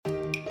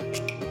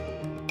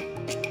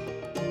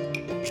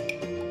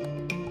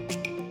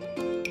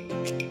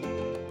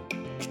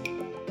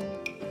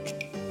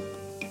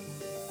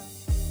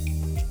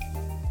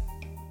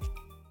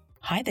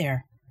Hi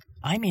there.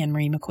 I'm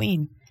Anne-Marie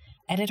McQueen,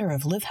 editor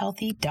of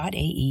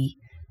livehealthy.ae,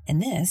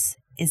 and this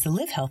is the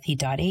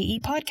livehealthy.ae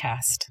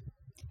podcast.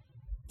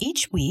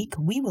 Each week,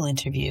 we will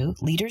interview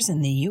leaders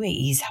in the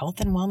UAE's health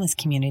and wellness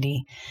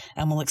community,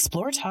 and we'll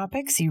explore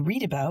topics you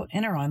read about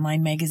in our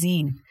online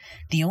magazine,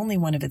 the only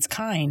one of its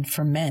kind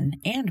for men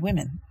and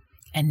women.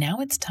 And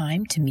now it's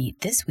time to meet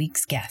this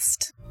week's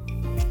guest.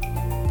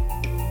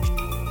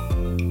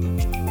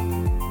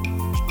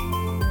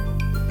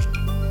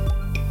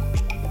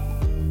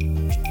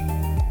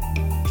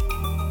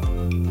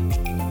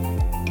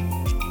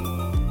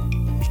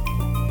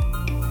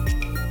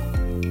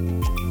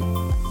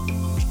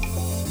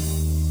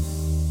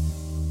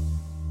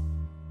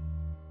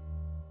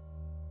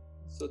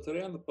 So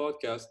today on the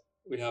podcast,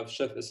 we have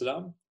Chef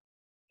Islam.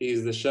 He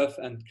is the chef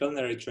and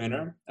culinary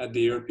trainer at the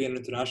European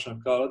International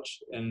College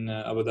in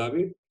Abu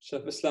Dhabi.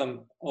 Chef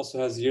Islam also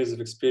has years of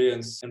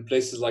experience in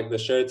places like the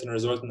Sheraton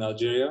Resort in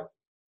Algeria.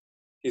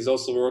 He's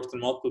also worked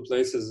in multiple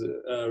places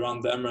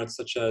around the Emirates,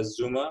 such as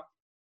Zuma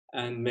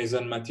and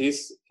Maison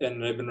Matisse in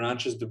Raven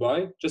Ranches,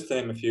 Dubai, just to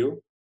name a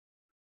few.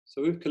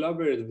 So we've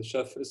collaborated with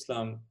Chef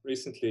Islam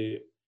recently.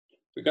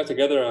 We got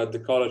together at the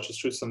college to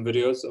shoot some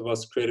videos of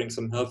us creating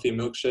some healthy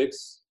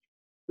milkshakes.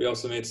 We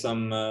also made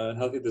some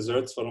healthy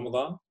desserts for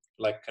Ramadan,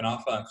 like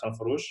kanafa and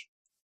khanfaroush.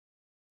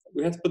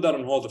 We had to put that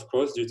on hold, of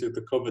course, due to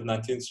the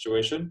COVID-19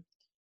 situation.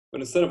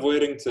 But instead of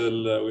waiting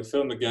till we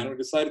film again, we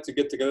decided to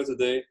get together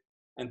today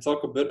and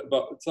talk a bit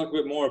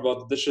more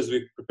about the dishes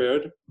we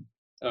prepared,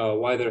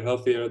 why they're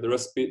healthier, the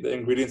recipe, the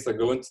ingredients that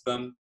go into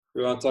them.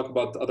 We want to talk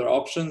about the other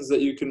options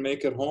that you can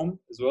make at home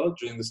as well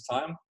during this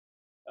time.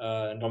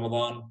 In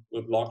Ramadan,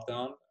 with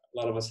lockdown, a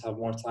lot of us have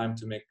more time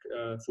to make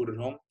food at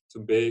home, to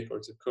bake or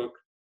to cook.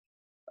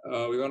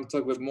 We want to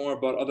talk a bit more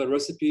about other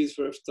recipes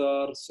for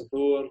iftar,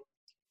 suhoor,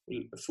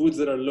 foods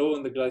that are low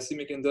in the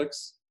glycemic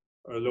index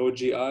or low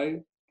GI,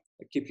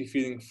 that keep you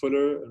feeling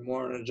fuller and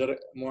more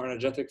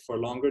energetic for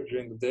longer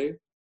during the day.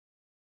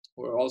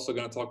 We're also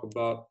going to talk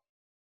about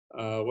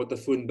what the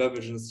food and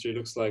beverage industry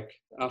looks like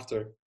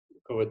after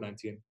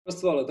COVID-19. First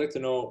of all, I'd like to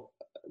know,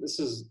 this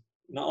is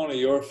not only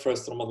your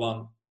first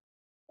Ramadan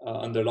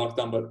under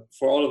lockdown, but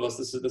for all of us,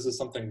 this is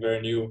something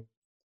very new.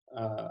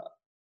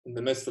 In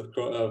the midst of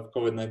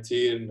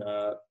COVID-19,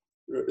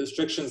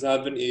 restrictions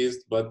have been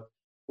eased, but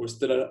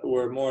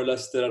we're more or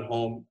less still at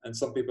home, and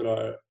some people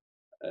are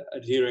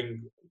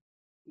adhering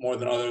more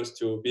than others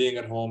to being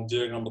at home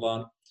during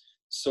Ramadan.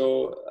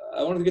 So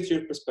I wanted to get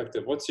your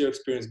perspective. What's your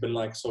experience been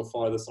like so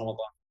far this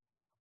Ramadan?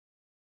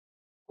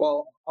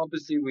 Well,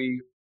 obviously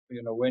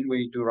when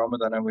we do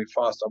Ramadan and we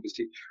fast,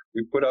 obviously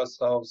we put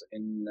ourselves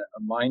in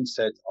a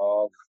mindset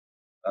of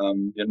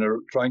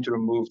trying to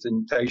remove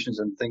temptations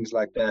and things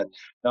like that.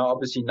 Now,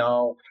 obviously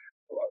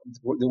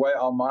the way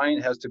our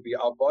mind has to be,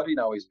 our body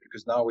now is,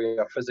 because now we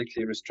are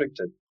physically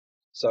restricted.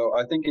 So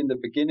I think in the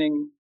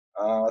beginning,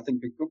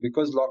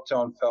 because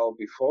lockdown fell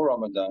before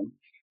Ramadan,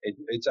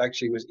 it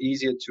actually was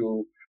easier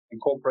to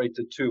incorporate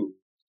the two.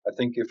 I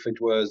think if it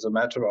was a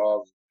matter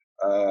of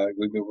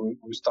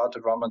we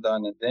started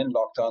Ramadan and then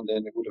lockdown,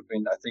 then it would have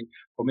been, I think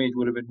for me, it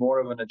would have been more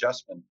of an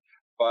adjustment.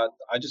 But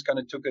I just kind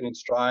of took it in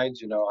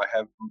strides. I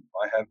have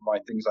my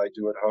things I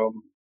do at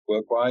home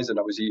work-wise, and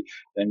obviously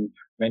then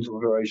mental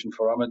preparation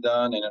for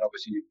Ramadan, and then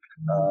obviously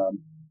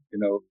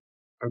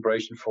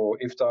preparation for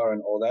iftar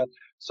and all that.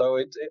 So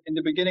in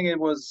the beginning it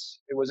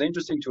was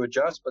interesting to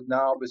adjust, but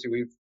now obviously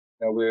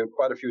we're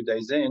quite a few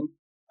days in.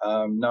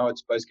 Now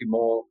it's basically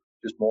more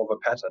of a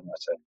pattern,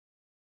 I'd say.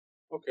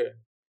 Okay,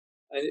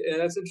 and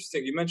that's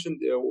interesting. You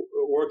mentioned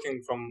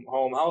working from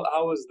home.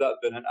 How has that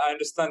been? And I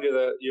understand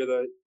you're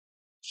the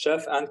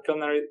chef and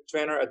culinary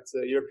trainer at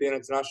the European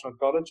International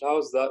College. How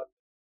has that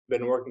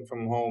been, working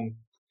from home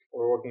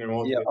or working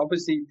remotely? Yeah,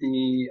 obviously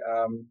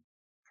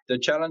the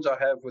challenge I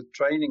have with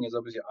training is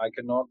obviously I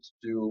cannot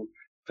do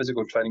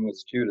physical training with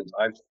students.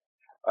 I've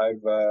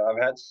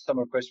had some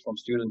requests from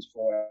students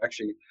for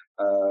actually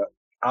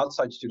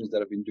outside students that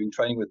have been doing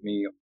training with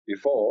me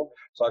before.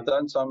 So I've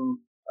done some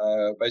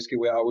basically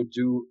where I would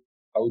do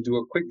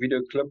a quick video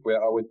clip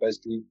where I would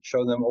basically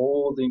show them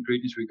all the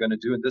ingredients we're going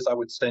to do, and this I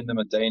would send them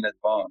a day in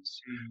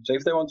advance. So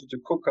if they wanted to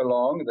cook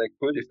along, they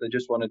could. If they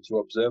just wanted to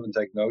observe and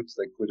take notes,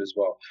 they could as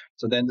well.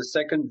 So then the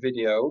second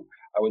video,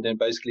 I would then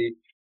basically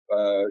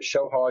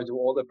show how I do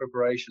all the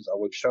preparations. I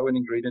would show an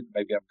ingredient,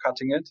 maybe I'm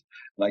cutting it,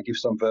 and I give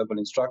some verbal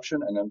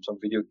instruction and then some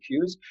video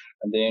cues,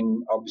 and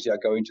then obviously I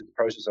go into the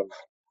process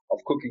of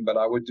cooking, but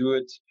I would do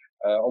it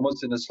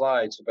almost in a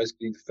slide. So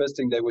basically the first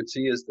thing they would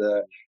see is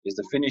the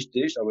finished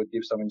dish. I would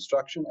give some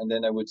instruction, and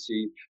then I would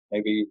see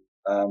maybe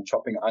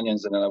chopping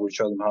onions, and then I would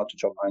show them how to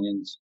chop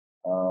onions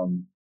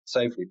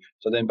safely.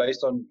 So then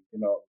based on,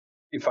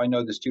 if I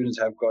know the students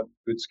have got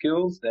good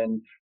skills,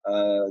 then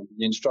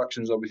the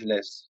instruction is obviously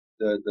less.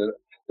 The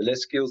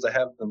less skills they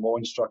have, the more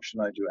instruction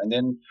I do. And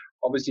then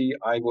obviously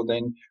I will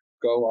then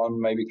go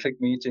on maybe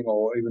Click Meeting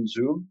or even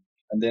Zoom,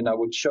 and then I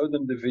would show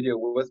them the video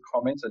with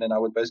comments, and then I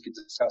would basically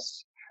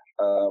discuss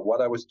what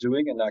I was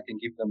doing, and I can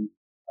give them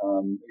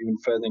even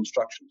further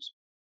instructions.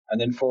 And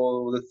then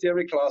for the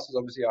theory classes,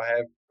 obviously I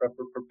have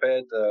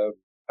prepared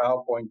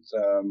PowerPoint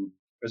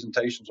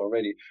presentations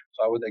already.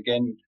 So I would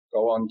again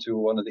go on to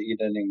one of the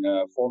e-learning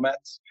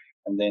formats,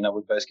 and then I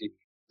would basically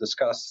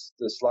discuss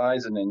the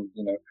slides, and then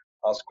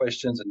ask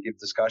questions and give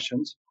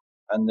discussions.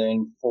 And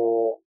then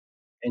for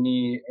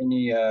any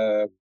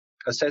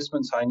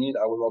assessments I need,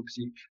 I will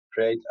obviously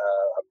create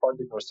a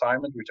project or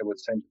assignment which I would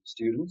send to the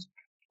students.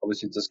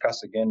 Obviously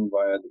discuss again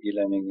via the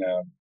e-learning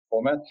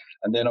format,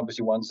 and then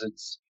obviously once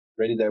it's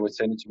ready, they would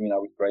send it to me and I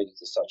would grade it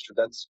as such. So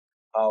that's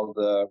how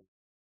the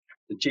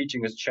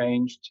teaching has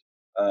changed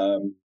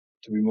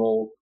to be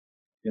more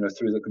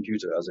through the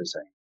computer, as I say.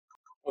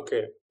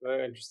 Okay,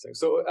 very interesting.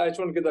 So I just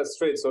want to get that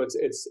straight. So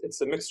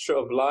it's a mixture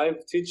of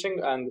live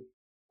teaching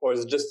or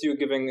is it just you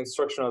giving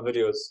instructional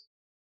videos?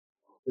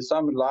 There's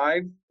some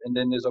live, and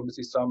then there's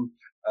obviously some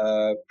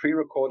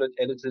pre-recorded,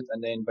 edited,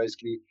 and then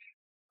basically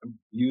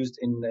used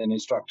in an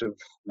instructive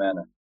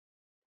manner.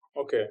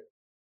 Okay.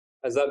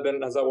 Has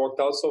that worked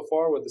out so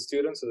far with the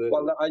students?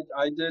 Well,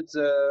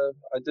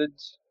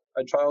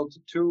 I tried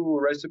 2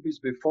 recipes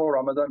before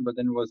Ramadan, but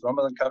then with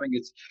Ramadan coming,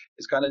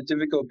 it's kind of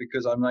difficult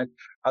because I'm like,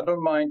 I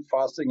don't mind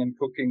fasting and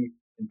cooking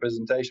in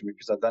presentation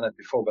because I've done it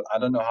before, but I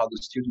don't know how the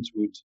students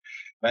would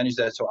manage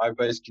that. So I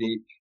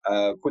basically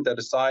put that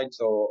aside.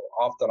 So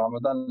after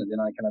Ramadan, and then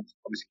I can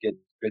obviously get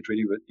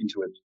ready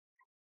into it.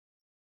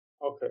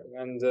 Okay,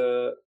 and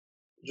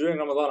during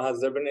Ramadan, has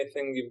there been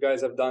anything you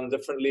guys have done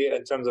differently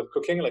in terms of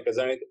cooking? Like, is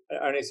there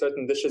any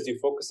certain dishes you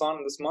focus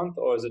on this month,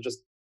 or is it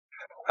just?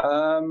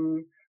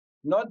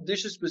 Not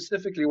dishes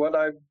specifically. What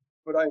I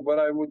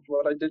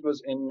did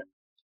was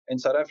in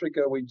South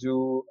Africa we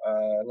do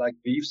like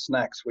beef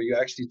snacks, where you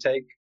actually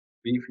take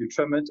beef, you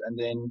trim it, and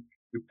then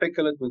you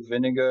pickle it with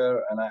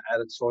vinegar, and I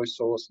added soy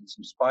sauce and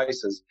some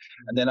spices,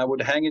 and then I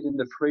would hang it in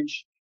the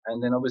fridge,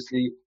 and then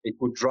obviously it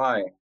would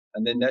dry,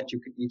 and then that you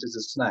could eat as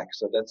a snack.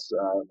 So that's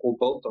called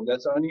biltong.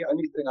 That's the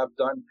only thing I've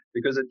done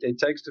because it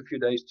takes a few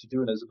days to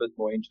do and it's a bit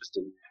more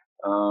interesting.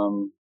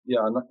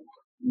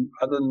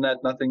 Other than that,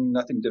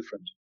 nothing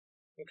different.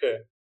 Okay,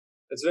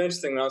 it's very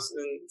interesting. Now,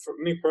 for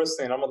me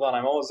personally, in Ramadan,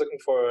 I'm always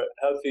looking for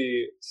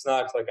healthy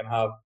snacks I can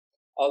have,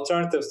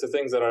 alternatives to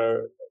things that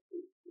are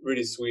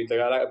really sweet. Like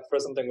I prefer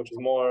something which is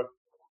more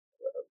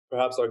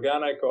perhaps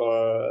organic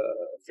or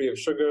free of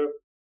sugar.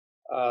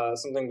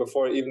 Something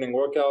before evening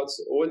workouts.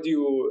 What do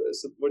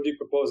you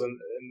propose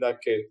in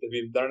that case? Have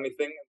you done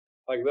anything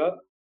like that?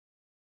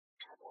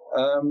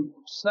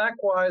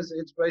 Snack-wise,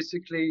 it's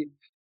basically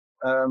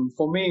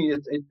for me.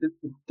 It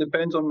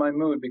depends on my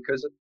mood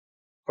because,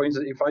 for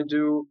instance,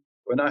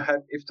 when I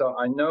have iftar,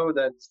 I know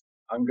that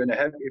I'm going to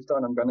have iftar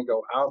and I'm going to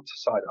go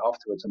outside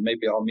afterwards, and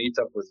maybe I'll meet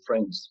up with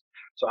friends.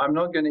 So I'm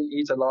not going to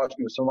eat a large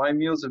meal. So my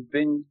meals have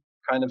been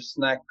kind of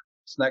snack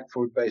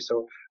food based.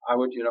 So I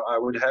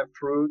would have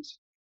fruit.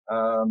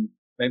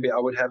 Maybe I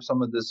would have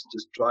some of this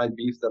just dried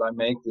beef that I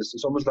make. This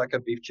is almost like a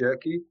beef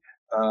jerky.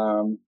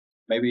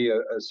 Maybe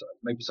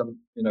some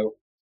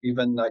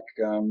even like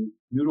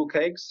noodle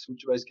cakes,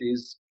 which basically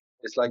is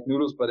it's like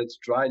noodles, but it's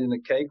dried in a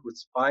cake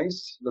with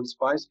little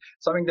spice.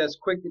 Something that's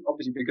quick,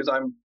 obviously, because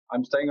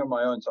I'm staying on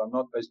my own, so I'm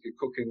not basically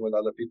cooking with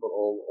other people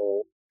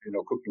or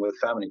cooking with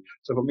family.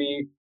 So for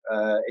me,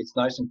 it's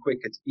nice and quick.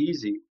 It's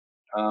easy,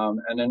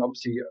 and then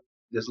obviously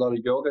there's a lot of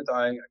yogurt.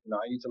 I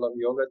eat a lot of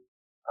yogurt.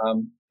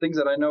 Things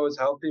that I know is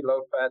healthy,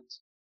 low fat,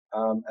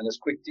 and it's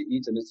quick to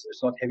eat, and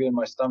it's not heavy in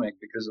my stomach.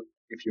 Because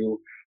if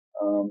you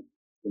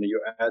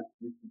you add,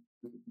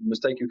 the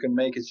mistake you can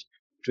make is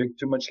drink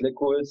too much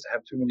liquids,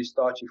 have too many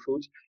starchy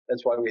foods.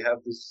 That's why we have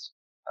this.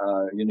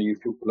 You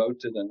feel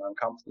bloated and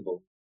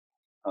uncomfortable.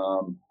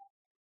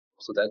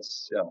 So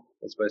that's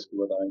basically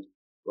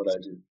what I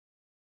do.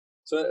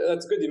 So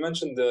that's good. You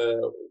mentioned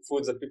the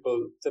foods that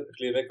people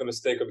typically make the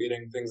mistake of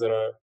eating, things that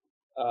are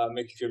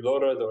make you feel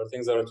bloated or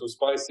things that are too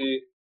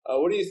spicy.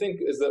 What do you think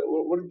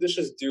what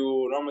dishes do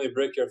you normally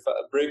break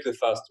the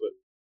fast with?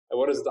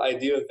 What is the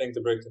ideal thing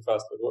to break the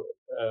fast with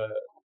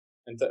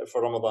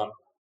for Ramadan?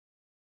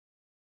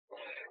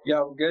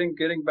 Yeah,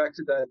 getting back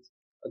to that,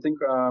 I think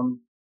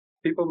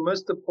people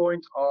miss the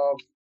point of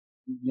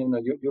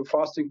you're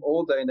fasting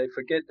all day and they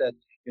forget that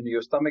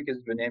your stomach has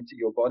been empty,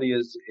 your body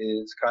is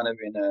kind of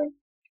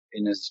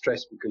in a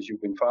stress because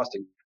you've been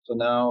fasting. So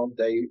now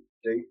they're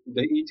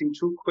eating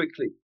too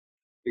quickly,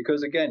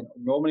 because again,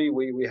 normally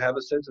we have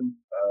a certain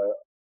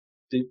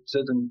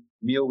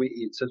meal we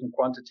eat, certain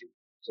quantity.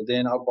 So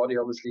then our body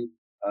obviously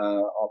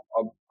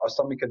our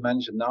stomach can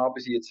manage it. Now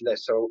obviously it's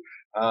less. So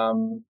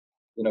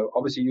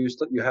obviously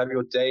you have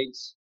your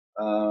dates,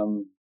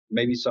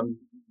 maybe some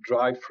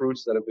dried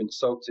fruits that have been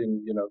soaked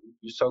in,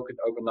 you soak it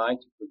overnight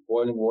with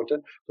boiling water.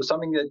 So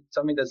something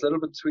that's a little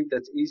bit sweet,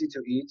 that's easy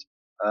to eat.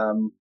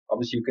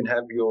 Obviously you can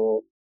have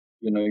your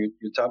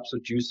types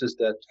of juices,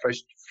 that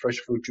fresh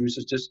fruit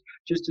juices, just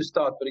to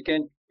start. But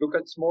again, look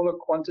at smaller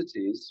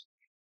quantities,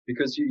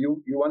 because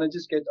you want to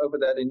just get over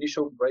that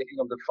initial breaking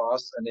of the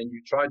fast, and then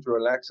you try to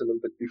relax a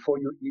little bit before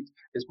you eat.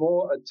 It's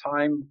more a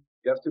time,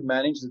 you have to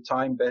manage the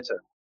time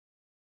better.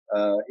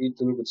 Eat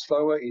a little bit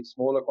slower, eat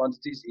smaller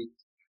quantities, eat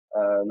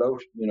low,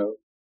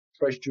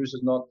 fresh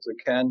juices, not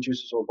canned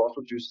juices or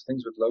bottled juices,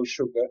 things with low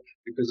sugar.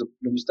 Because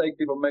the mistake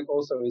people make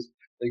also is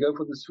they go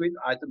for the sweet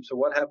item. So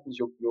what happens?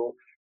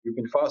 You've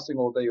been fasting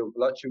all day, your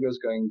blood sugar is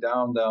going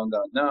down, down,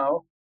 down.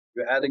 Now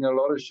you're adding a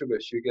lot of sugar,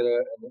 so you get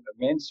an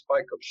immense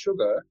spike of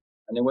sugar,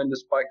 and then when the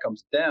spike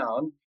comes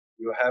down,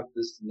 you have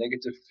this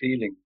negative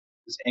feeling,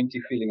 this empty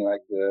feeling,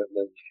 like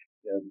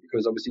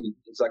because obviously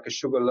it's like a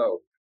sugar low,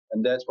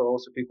 and that's why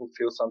also people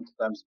feel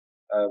sometimes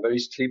very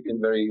sleepy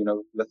and very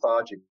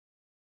lethargic.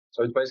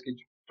 So it's basically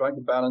trying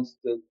to balance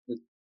the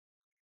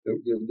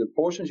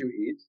portions you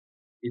eat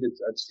it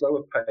at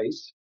slower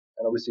pace,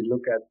 and obviously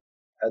look at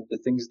the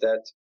things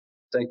that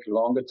take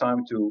longer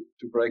time to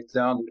break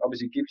down. It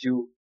obviously gives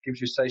you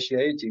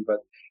satiety, but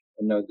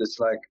this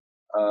like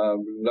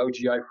low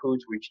GI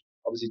foods which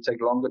obviously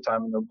take longer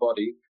time in your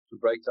body to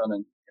break down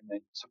and then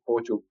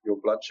support your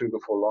blood sugar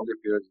for a longer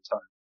period of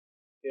time.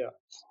 Yeah,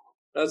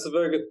 that's a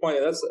very good point.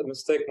 That's a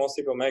mistake most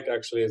people make,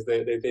 actually, is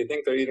they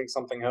think they're eating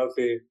something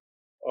healthy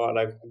or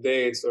like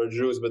dates or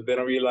juice, but they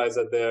don't realize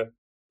that they're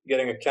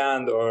getting a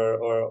canned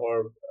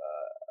or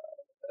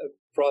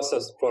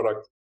processed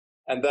product,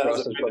 and that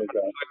has a bigger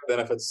effect than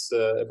if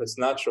it's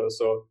natural.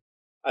 So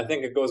I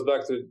think it goes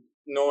back to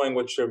knowing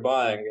what you're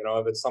buying.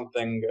 If it's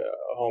something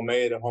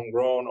homemade,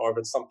 homegrown, or if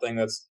it's something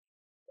that's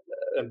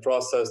and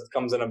processed,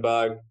 comes in a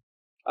bag.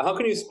 How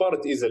can you spot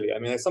it easily? I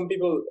mean, some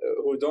people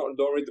who don't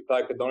read the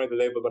packet, don't read the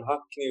label, but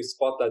how can you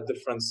spot that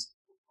difference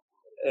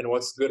in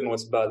what's good and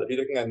what's bad? If you're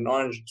looking at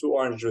two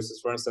orange juices,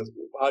 for instance,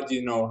 how do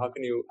you know? How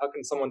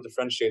can someone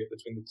differentiate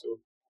between the two?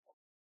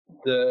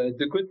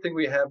 The good thing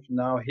we have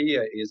now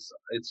here is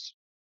it's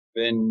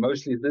been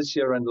mostly this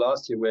year and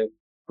last year where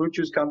fruit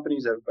juice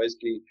companies have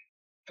basically,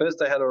 first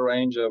they had a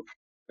range of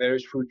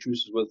various fruit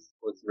juices with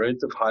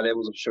relative high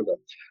levels of sugar.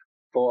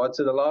 For I'd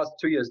say the last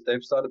 2 years,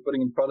 they've started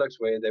putting in products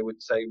where they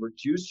would say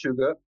reduced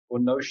sugar or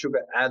no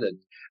sugar added.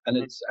 And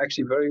it's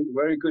actually very,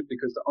 very good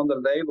because on the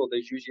label,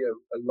 there's usually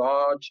a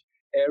large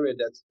area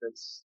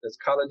that's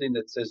colored in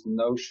that says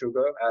no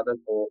sugar added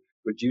or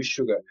reduced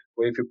sugar.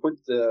 Where if you put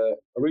the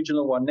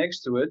original one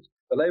next to it,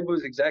 the label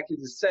is exactly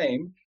the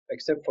same,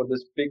 except for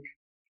this big,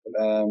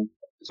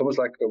 it's almost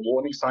like a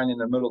warning sign in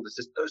the middle that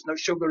says there's no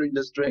sugar in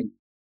this drink.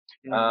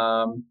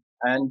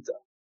 And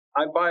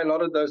I buy a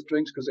lot of those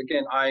drinks because,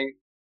 again,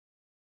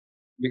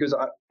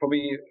 for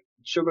me,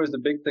 sugar is the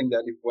big thing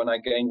that when I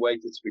gain weight,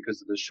 it's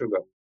because of the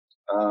sugar.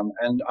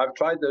 And I've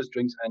tried those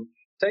drinks, and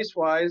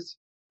taste-wise,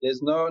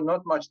 there's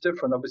not much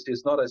different. Obviously,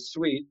 it's not as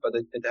sweet, but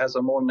it has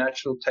a more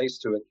natural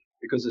taste to it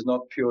because it's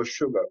not pure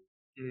sugar.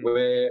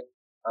 Where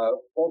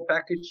all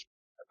packaged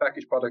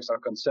products are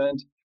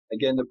concerned,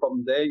 again, the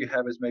problem there you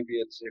have is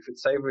maybe if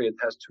it's savory, it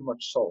has too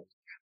much salt.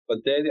 But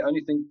there, the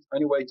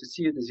only way to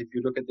see it is if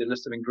you look at the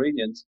list of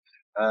ingredients.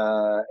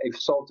 If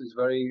salt is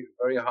very,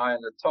 very high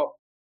on the top,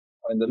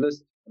 in the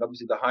list, and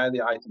obviously the higher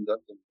the item,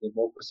 the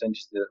more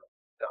percentage the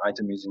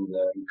item is in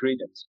the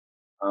ingredients.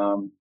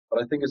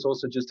 But I think it's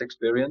also just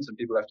experience, and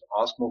people have to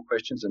ask more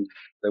questions, and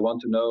they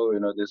want to know.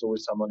 There's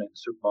always someone in the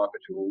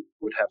supermarket who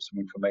would have some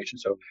information.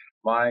 So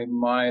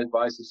my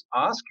advice is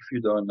ask if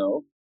you don't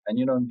know,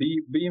 and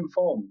be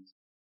informed.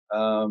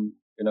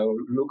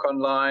 Look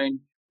online.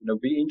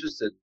 Be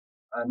interested,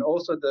 and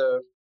also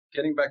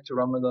getting back to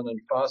Ramadan and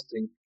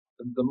fasting,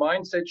 the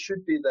mindset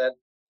should be that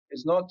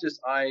it's not just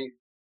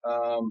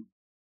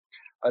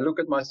I look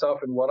at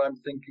myself and what I'm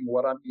thinking,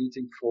 what I'm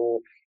eating for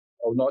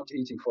or not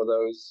eating for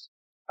those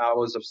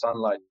hours of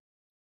sunlight.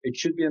 It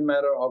should be a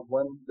matter of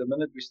the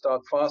minute we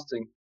start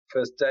fasting,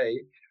 first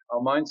day, our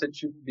mindset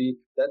should be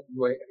that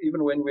way,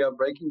 even when we are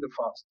breaking the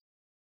fast.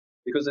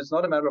 Because it's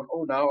not a matter of,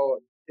 now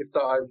if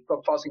I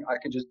stop fasting, I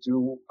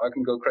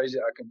can go crazy,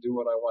 I can do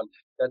what I want.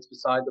 That's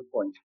beside the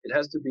point. It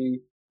has to be,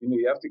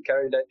 you have to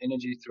carry that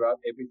energy throughout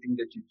everything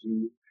that you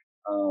do,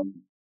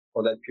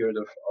 for that period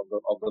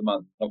of the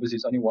month. Obviously,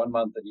 it's only 1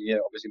 month a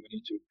year. Obviously, we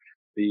need to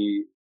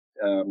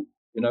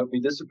be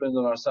disciplined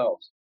on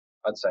ourselves,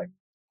 I'd say.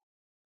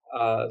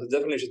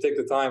 Definitely should take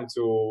the time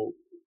to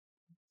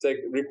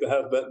reap the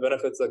health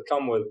benefits that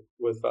come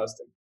with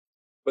fasting.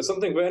 But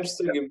something very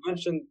interesting, you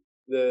mentioned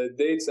the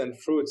dates and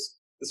fruits.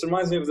 This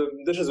reminds me of the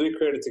dishes we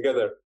created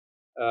together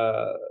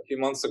a few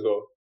months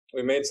ago.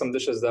 We made some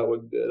dishes that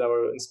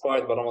were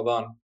inspired by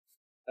Ramadan,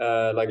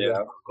 like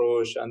the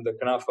rosh and the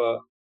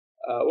kanafa.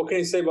 What can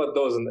you say about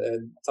those in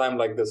a time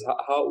like this?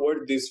 Where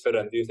do these fit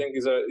in? Do you think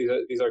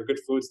these are good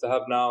foods to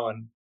have now,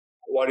 and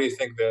why do you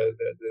think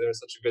they're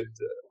such good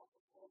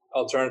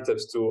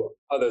alternatives to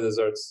other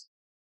desserts?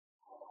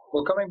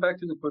 Well, coming back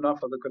to the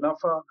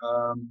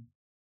kunafa,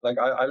 like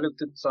I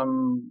looked at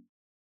some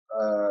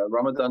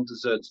Ramadan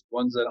desserts,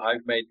 ones that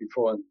I've made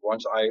before and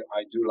ones I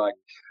do like.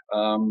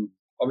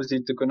 Obviously,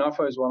 the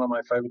kunafa is one of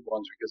my favorite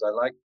ones because I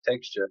like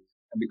texture,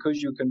 and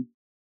because you can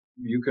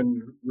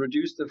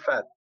reduce the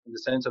fat in the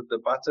sense of the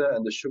butter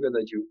and the sugar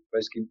that you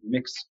basically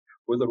mix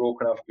with the raw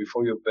kunafa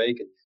before you bake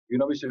it. You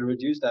can obviously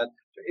reduce that.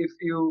 So if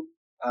you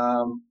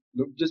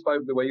just by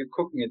the way you're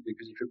cooking it,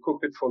 because if you cook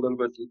it for a little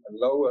bit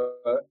lower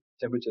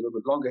temperature, a little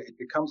bit longer, it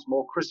becomes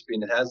more crispy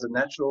and it has a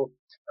natural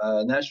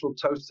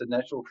toasted,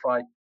 natural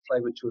fried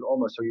flavor to it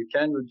almost. So you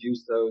can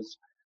reduce those.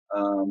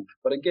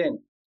 But again,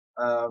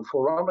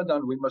 for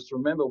Ramadan, we must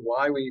remember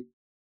why we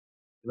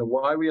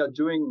are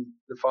doing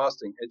the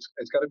fasting.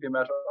 It's got to be a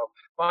matter of,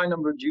 fine,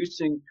 I'm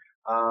reducing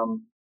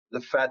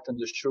the fat and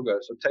the sugar.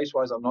 So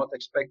taste-wise, I'm not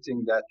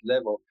expecting that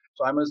level.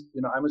 So I must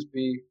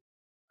be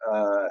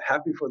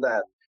happy for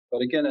that.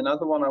 But again,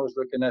 another one I was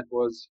looking at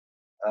was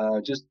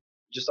just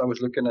I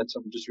was looking at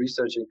just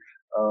researching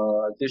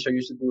a dish I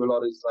used to do a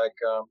lot is like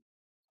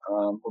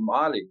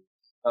umali.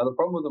 Now the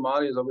problem with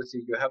umali is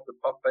obviously you have the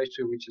puff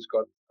pastry which has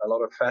got a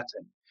lot of fat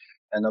in,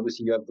 and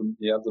obviously you have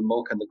the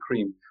milk and the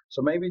cream.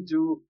 So maybe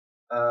do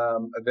a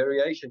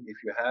variation.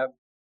 If you have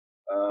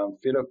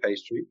filo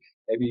pastry,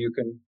 maybe you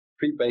can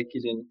pre-bake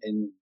it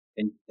in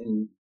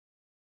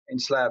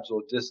slabs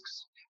or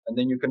discs, and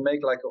then you can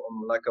make like a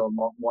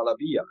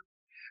mualabia,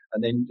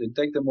 and then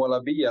take the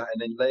mualabia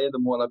and then layer the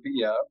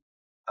mualabia.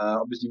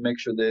 Obviously, make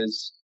sure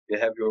you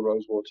have your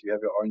rose water, you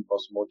have your orange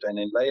blossom water, and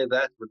then layer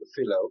that with the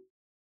filo,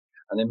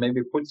 and then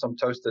maybe put some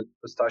toasted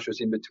pistachios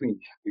in between.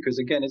 Because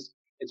again, it's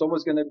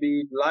almost going to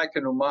be like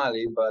an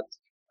umali, but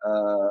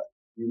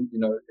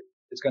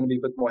it's going to be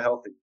a bit more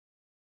healthy.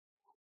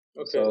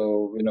 Okay.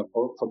 So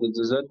for the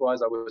dessert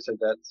wise, I would say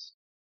that's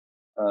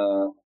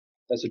a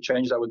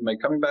change I would make.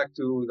 Coming back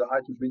to the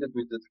items we did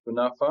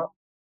kunafa,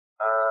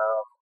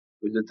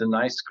 we did the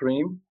ice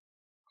cream,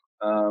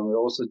 we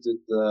also did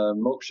the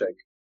milkshake.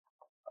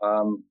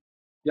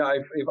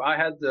 If I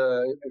had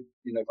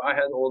if I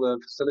had all the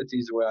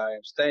facilities where I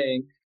am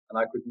staying and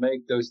I could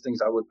make those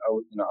things, I would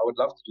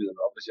love to do that.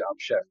 Obviously, I'm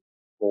chef.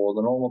 For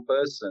the normal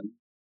person,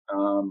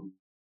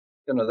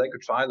 they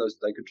could try those.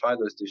 They could try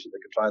those dishes. They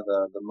could try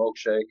the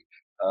milkshake,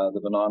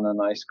 the banana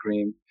and ice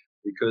cream,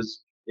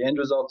 because the end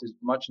result is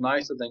much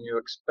nicer than you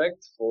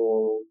expect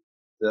for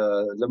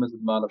the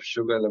limited amount of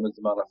sugar, limited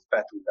amount of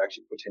fat we've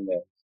actually put in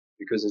there,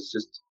 because it's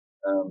just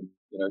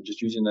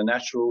just using the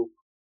natural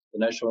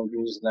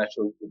ingredients,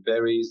 the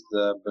berries,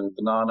 the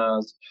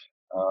bananas,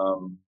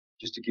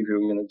 just to give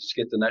you, just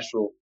get the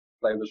natural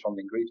flavors from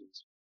the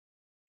ingredients.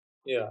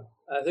 Yeah,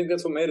 I think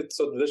that's what made it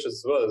so delicious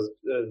as well, is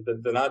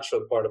the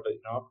natural part of it,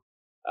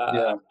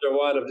 After a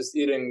while of just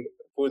eating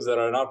foods that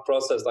are not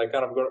processed, I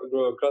kind of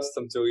grew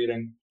accustomed to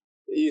eating.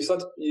 You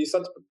start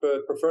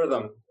to prefer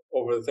them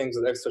over the things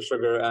with extra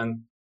sugar,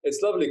 and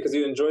it's lovely because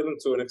you enjoy them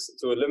to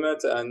a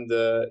limit, and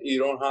you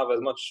don't have as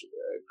much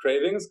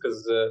cravings,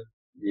 because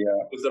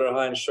foods that are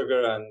high in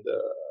sugar and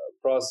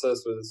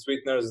processed with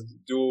sweeteners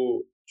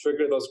do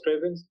trigger those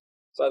cravings.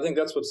 So I think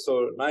that's what's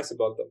so nice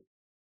about them.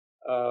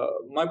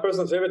 My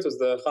personal favorite was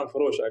the khan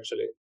furush,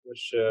 actually,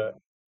 which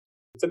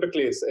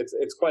typically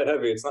it's quite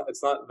heavy. It's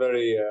not a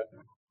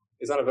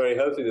very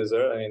healthy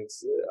dessert. I mean,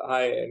 it's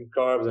high in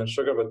carbs and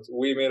sugar, but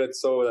we made it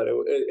so that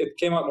it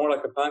came out more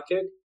like a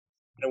pancake.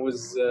 And it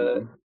was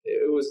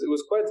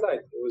quite light.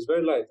 It was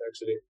very light,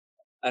 actually,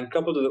 and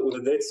coupled with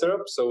the date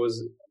syrup, so it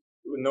was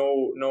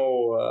no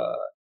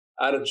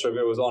added sugar.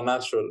 It was all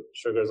natural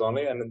sugars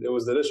only, and it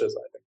was delicious,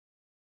 I think.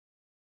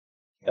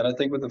 And I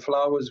think with the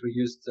flours we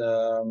used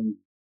a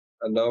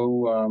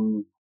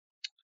low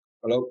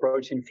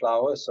protein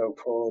flour. So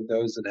for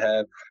those that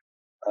have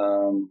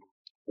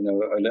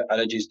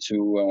allergies to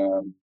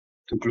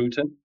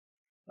gluten,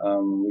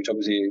 which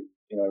obviously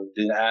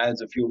then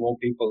adds a few more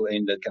people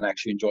in that can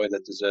actually enjoy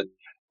that dessert,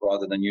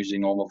 rather than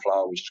using normal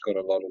flour, which has got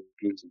a lot of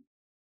gluten.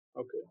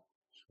 Okay.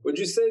 Would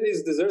you say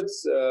these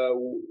desserts,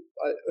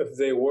 if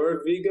they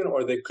were vegan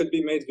or they could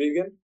be made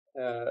vegan?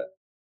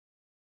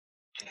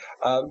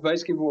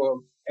 Basically,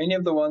 for any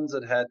of the ones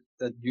that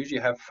usually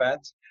have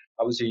fat,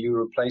 obviously you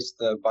replace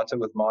the butter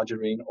with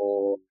margarine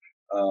or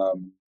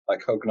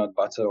like coconut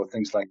butter or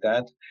things like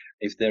that.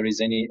 If there is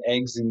any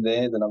eggs in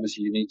there, then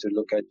obviously you need to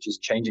look at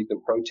just changing the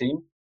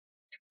protein.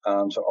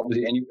 So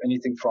obviously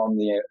anything from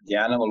the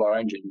animal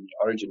origin,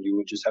 you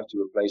would just have to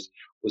replace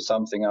with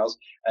something else.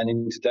 And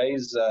in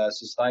today's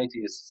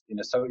society, it's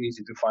so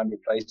easy to find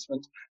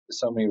replacement. There's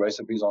so many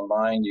recipes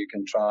online you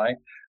can try.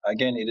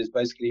 Again, it is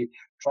basically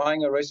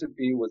trying a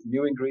recipe with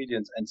new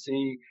ingredients and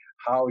see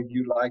how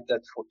you like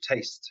that for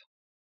taste.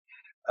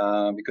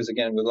 Because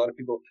again, with a lot of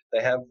people,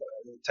 they have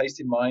taste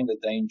in mind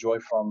that they enjoy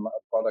from a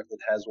product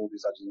that has all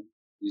these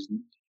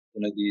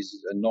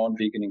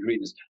non-vegan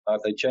ingredients. Now,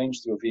 if they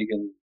change to a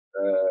vegan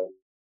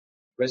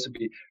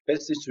recipe,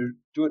 best is to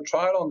do a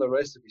trial on the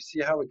recipe, see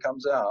how it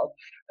comes out,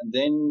 and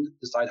then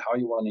decide how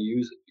you want to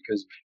use it,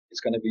 because it's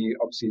going to be,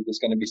 obviously there's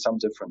going to be some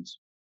difference,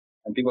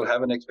 and people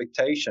have an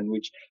expectation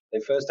which they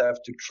first have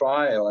to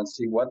trial and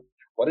see what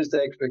is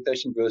their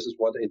expectation versus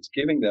what it's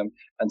giving them,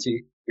 and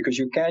see, because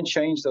you can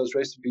change those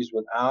recipes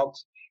without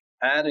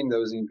adding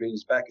those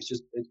ingredients back.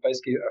 It's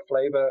basically a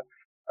flavor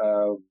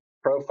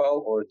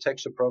profile or a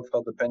texture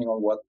profile depending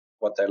on what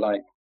they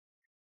like.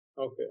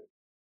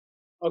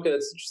 Okay,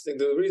 that's interesting.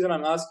 The reason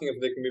I'm asking if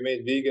they can be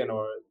made vegan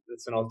or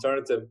it's an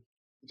alternative,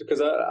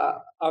 because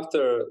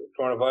after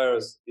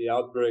coronavirus, the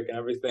outbreak and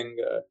everything,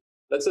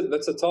 that's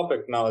a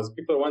topic now. As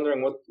people are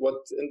wondering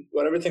what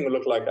everything will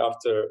look like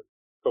after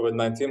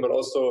COVID-19, but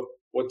also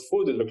what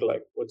food will look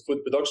like, what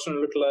food production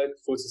will look like,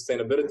 food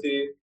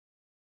sustainability.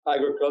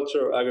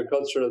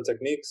 agricultural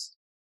techniques.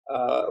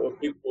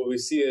 We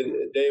see a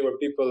day where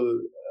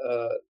people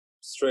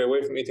stray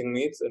away from eating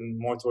meat and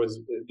more towards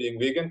being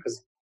vegan,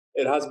 because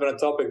it has been a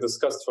topic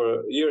discussed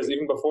for years,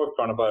 even before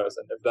coronavirus,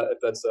 and if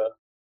that's a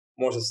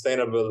more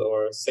sustainable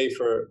or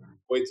safer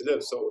way to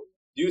live. So,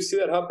 do you see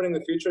that happening in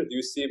the future? Do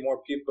you see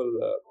more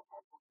people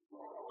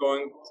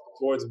going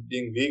towards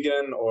being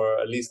vegan, or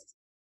at least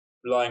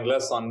relying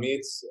less on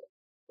meats?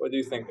 What do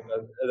you think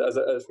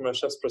from a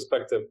chef's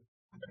perspective?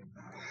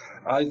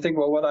 I think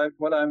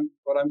what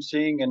I'm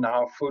seeing and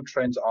how food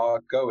trends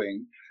are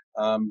going,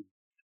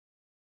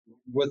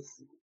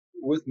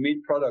 with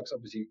meat products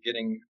obviously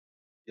getting,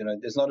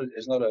 it's not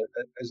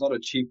a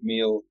cheap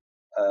meal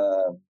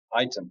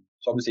item.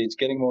 So obviously it's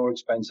getting more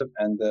expensive,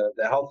 and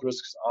the health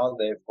risks are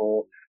there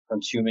for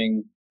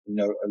consuming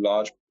a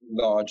large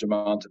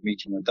amount of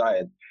meat in your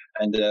diet.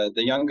 And the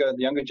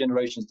younger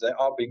generations, they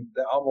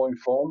are more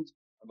informed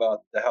about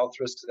the health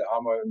risks. They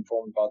are more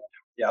informed about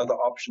the other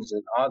options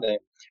that are there.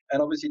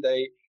 And obviously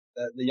the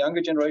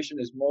younger generation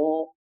is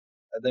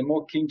they're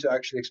more keen to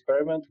actually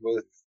experiment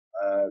with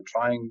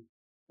trying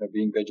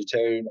being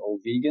vegetarian or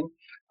vegan.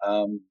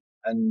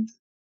 And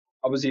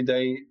obviously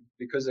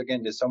because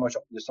again there's so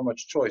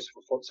much choice,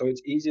 so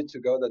it's easier to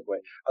go that way.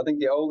 I think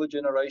the older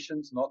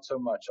generations, not so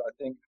much. I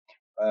think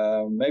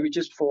maybe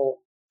just for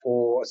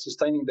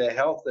sustaining their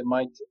health, they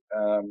might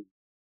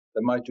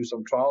do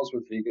some trials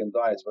with vegan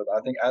diets. But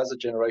I think as the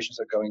generations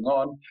are going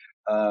on,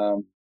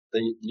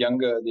 the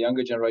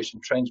younger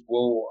generation trends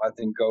will, I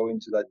think, go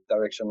into that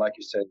direction, like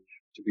you said,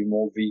 to be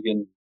more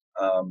vegan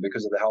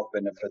because of the health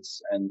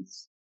benefits and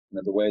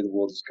the way the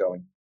world is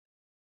going.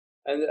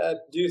 And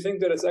do you think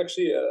that it's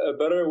actually a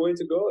better way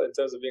to go in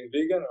terms of being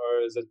vegan,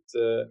 or is it?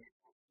 Do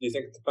you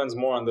think it depends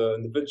more on the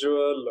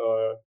individual,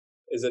 or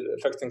is it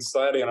affecting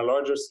society on a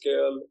larger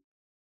scale?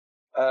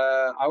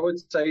 I would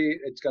say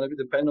it's going to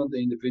depend on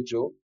the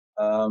individual,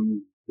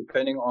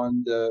 depending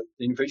on the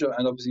individual,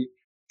 and obviously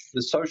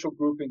the social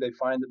grouping they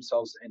find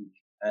themselves in.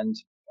 And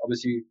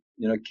obviously,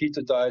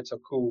 keto diets are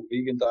cool,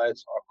 vegan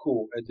diets are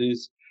cool. It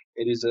is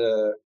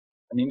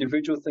an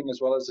individual thing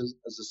as well as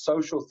a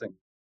social thing.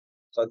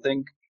 So I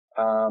think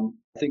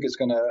it's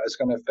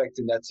gonna affect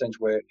in that sense,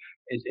 where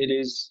it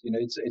is,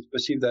 it's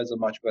perceived as a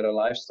much better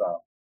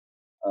lifestyle,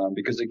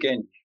 because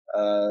again,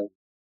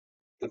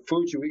 the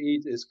food you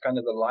eat is kind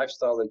of the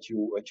lifestyle that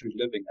you're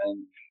living.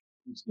 And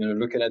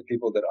looking at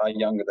people that are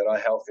younger, that are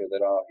healthier,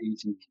 that are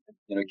eating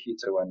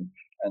keto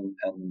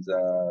and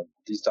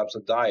these types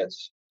of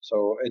diets.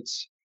 So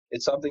it's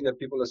something that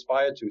people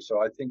aspire to.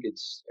 So I think it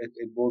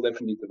will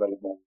definitely develop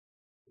more.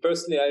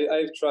 Personally,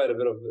 I've tried a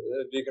bit of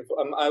vegan food.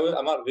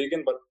 I'm not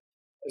vegan, but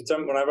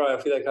whenever I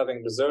feel like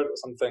having dessert or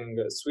something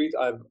sweet,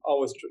 I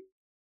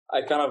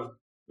kind of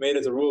made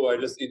it a rule where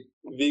I just eat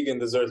vegan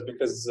desserts,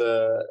 because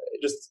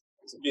just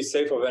to be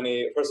safe of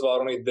any. First of all, I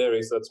don't eat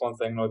dairy, so that's one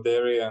thing. No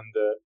dairy and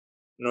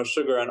no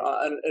sugar, and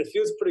it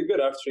feels pretty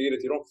good after you eat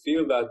it. You don't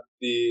feel that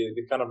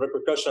the kind of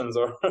repercussions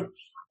or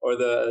or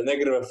the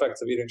negative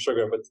effects of eating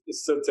sugar, but it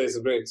still tastes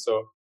great.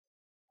 So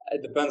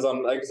it depends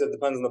on, like I said, it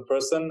depends on the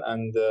person,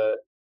 and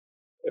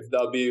if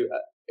that'll be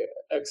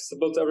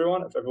accessible to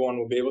everyone, if everyone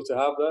will be able to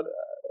have that.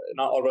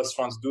 Not all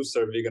restaurants do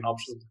serve vegan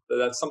options.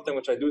 That's something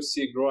which I do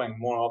see growing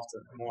more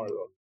often, more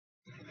though.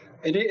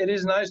 It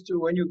is nice to,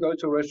 when you go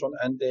to a restaurant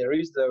and there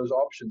is those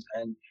options,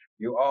 and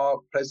you are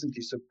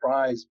pleasantly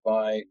surprised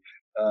by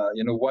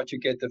what you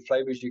get, the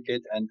flavors you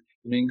get, and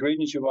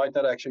ingredients you might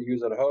not actually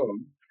use at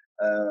home,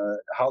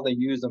 how they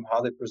use them, how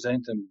they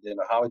present them,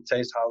 how it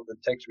tastes, how the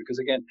texture. Because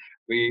again,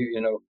 we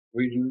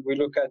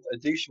look at a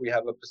dish, we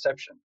have a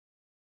perception.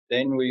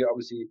 Then we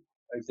obviously,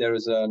 if there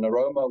is an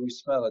aroma, we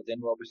smell it.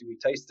 Then obviously we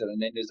taste it,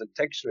 and then there's a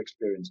texture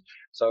experience.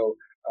 So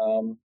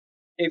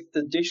if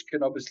the dish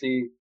can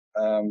obviously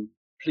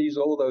please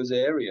all those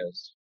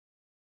areas,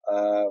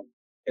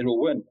 it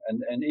will win.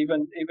 And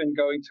even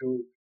going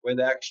to where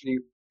they're actually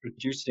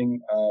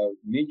producing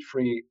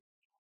meat-free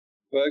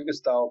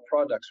burger-style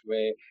products,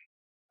 where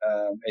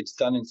it's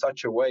done in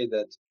such a way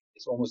that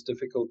it's almost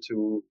difficult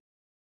to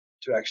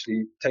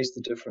actually taste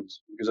the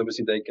difference, because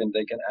obviously they can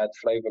add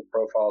flavor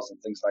profiles and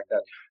things like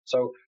that.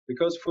 So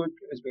because food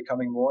is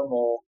becoming more and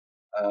more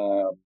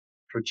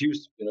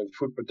produced,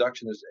 food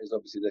production is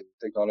obviously, the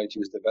technology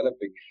is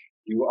developing.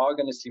 You are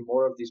going to see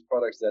more of these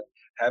products that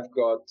have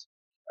got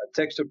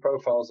texture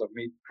profiles of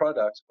meat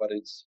products, but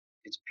it's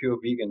pure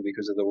vegan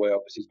because of the way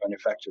obviously it's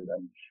manufactured,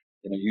 and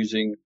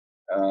using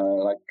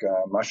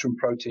mushroom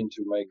protein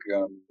to make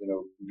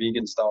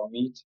vegan style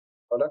meat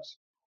products.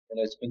 And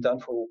it's been done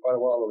for quite a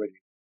while already.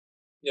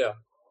 Yeah.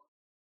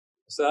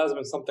 So it has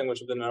been something which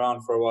has been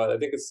around for a while. I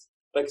think it's,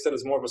 like I said,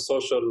 it's more of a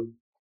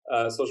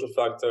social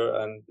factor,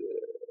 and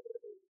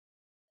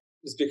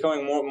it's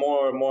becoming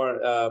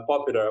more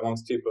popular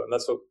amongst people, and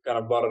that's what kind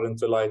of brought it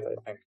into light, I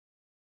think.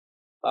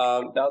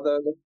 Now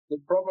the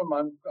problem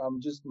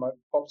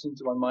pops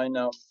into my mind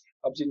now.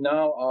 Obviously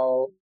now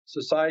our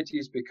society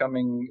is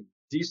becoming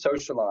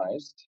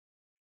desocialized.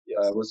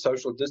 Yes. With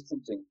social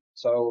distancing.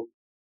 So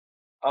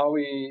are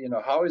we?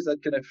 How is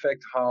that going to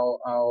affect how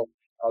our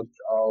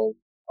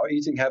our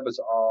eating habits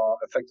are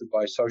affected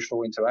by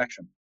social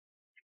interaction?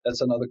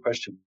 That's another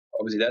question.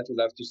 Obviously, that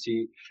we'll have to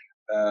see,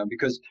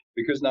 because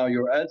now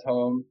you're at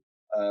home,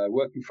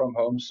 working from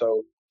home.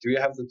 So, do you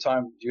have the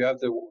time? Do you have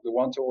the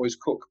want to always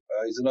cook?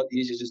 Is it not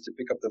easy just to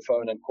pick up the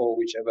phone and call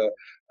whichever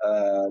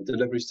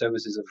delivery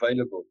service is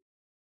available?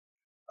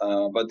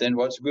 But then,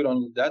 what's good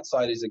on that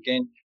side is,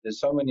 again, there's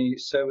so many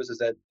services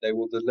that they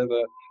will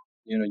deliver.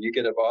 You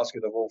get a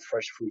basket of all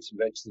fresh fruits and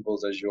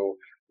vegetables as your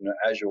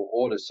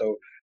order. So,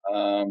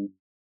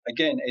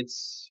 again,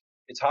 it's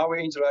how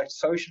we interact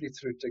socially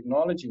through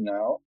technology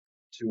now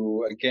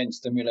to, again,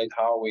 stimulate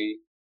how we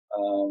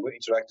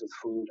interact with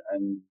food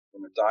and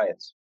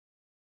diets.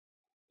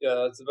 Yeah,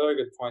 that's a very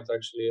good point,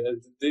 actually.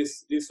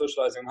 This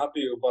socializing, I'm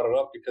happy you brought it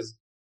up, because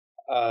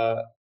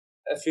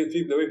I feel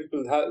the way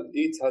people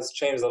eat has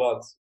changed a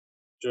lot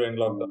during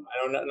lockdown.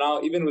 I know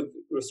now, even with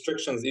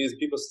restrictions eased,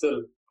 people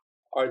still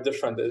are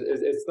different.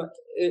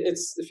 It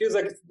feels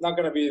like it's not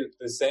going to be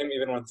the same,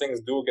 even when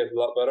things do get a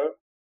lot better.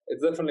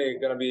 It's definitely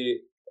going to be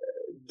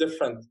a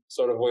different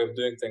sort of way of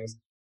doing things.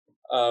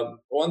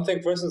 One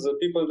thing, for instance, that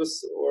people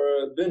just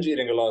were binge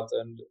eating a lot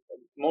and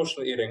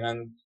emotional eating,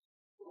 and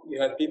you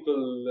had people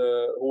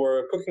who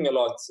were cooking a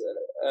lot,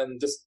 and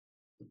just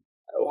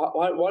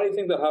why do you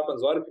think that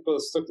happens? Why do people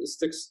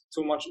stick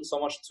so much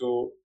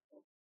to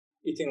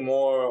eating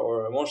more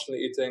or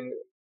emotionally eating?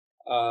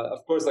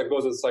 Of course, that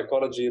goes with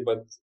psychology,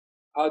 but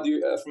how do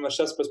you, from a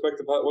chef's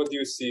perspective, what do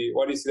you see?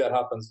 Why do you see that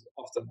happens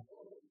often?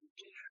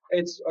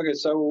 It's okay.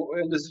 So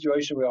in the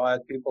situation where I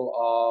had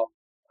people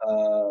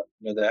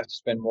they have to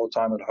spend more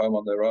time at home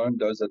on their own.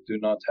 Those that do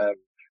not have,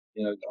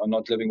 are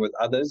not living with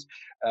others.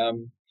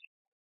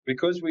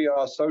 Because we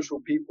are social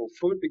people,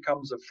 food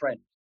becomes a friend.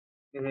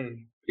 Mm-hmm.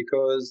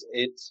 Because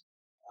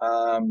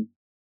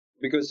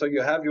so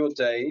you have your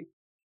day,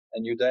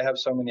 and your day have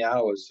so many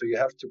hours. So you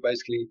have to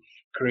basically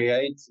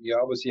you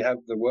obviously have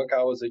the work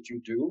hours that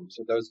you do.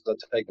 So those are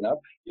taken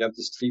up. You have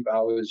the sleep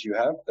hours you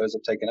have. Those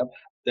are taken up.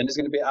 Then there's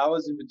going to be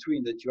hours in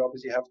between that you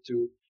obviously have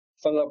to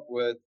fill up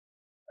with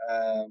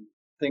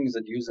things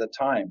that use that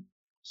time.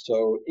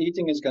 So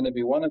eating is going to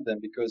be one of them,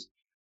 because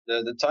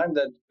the time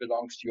that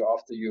belongs to you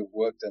after you've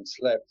worked and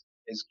slept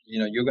is,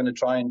 you're going to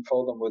try and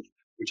fill them with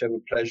whichever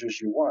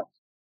pleasures you want.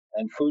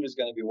 And food is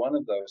going to be one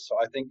of those. So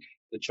I think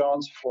the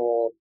chance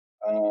for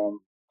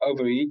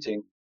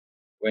overeating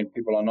when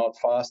people are not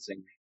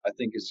fasting, I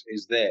think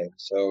is there.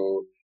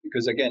 So,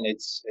 because again,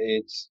 it's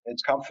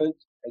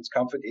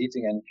comfort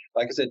eating, and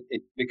like I said,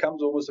 it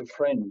becomes almost a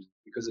friend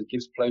because it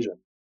gives pleasure.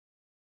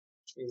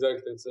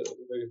 Exactly, it's a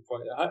very good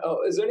point.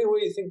 Is there any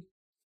way you think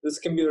this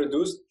can be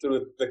reduced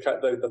through the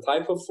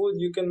type of food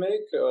you can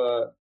make?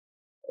 Are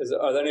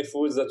there any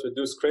foods that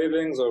reduce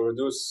cravings or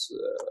reduce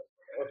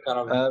what kind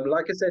of?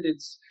 Like I said,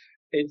 it's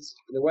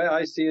the way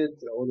I see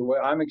it, or the way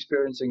I'm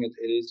experiencing it.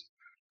 It is,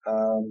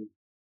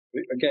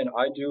 again,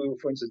 I do,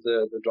 for instance,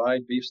 the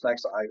dried beef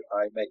snacks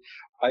I make.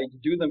 I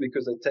do them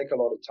because they take a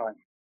lot of time.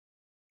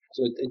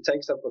 So it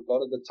takes up a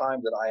lot of the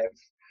time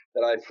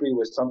that I free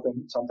with something.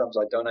 Sometimes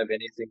I don't have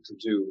anything to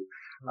do.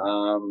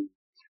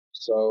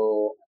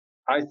 So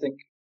I think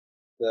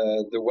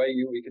the way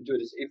we can do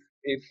it is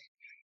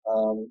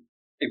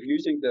if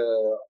using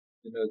the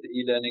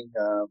e-learning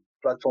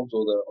platforms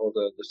or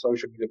the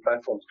social media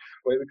platforms,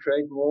 where we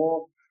create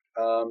more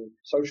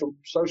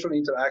social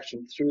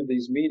interaction through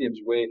these mediums,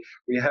 where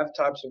we have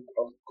types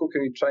of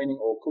cookery training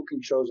or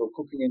cooking shows or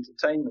cooking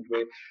entertainment,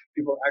 where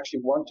people actually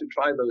want to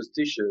try those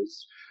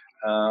dishes,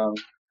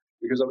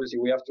 because obviously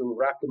we have to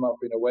wrap them up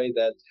in a way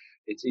that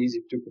it's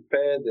easy to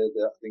prepare.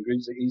 The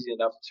ingredients are easy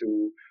enough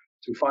to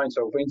find.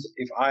 So, for instance,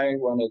 if I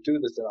want to do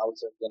this, then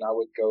I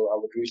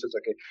would research,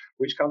 okay,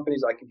 which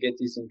companies I can get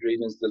these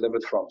ingredients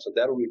delivered from. So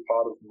that will be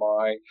part of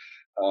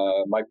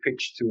my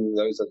pitch to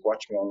those that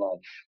watch me online.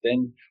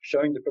 Then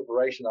showing the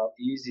preparation, how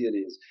easy it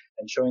is,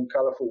 and showing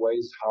colorful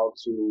ways how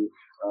to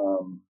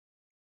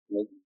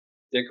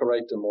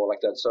decorate them more like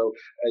that. So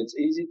it's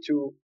easy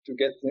to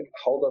get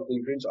hold of the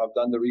ingredients. I've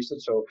done the research,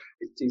 so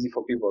it's easy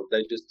for people.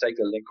 They just take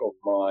the link of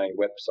my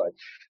website.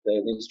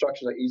 The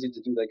instructions are easy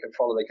to do. They can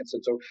follow. They can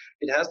sit. So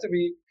it has to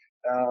be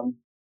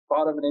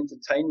part of an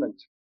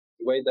entertainment.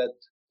 The way that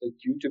the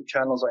YouTube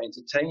channels are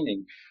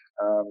entertaining,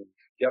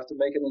 you have to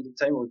make it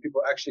entertainment where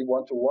people actually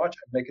want to watch,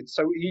 and make it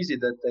so easy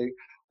that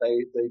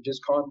they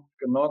just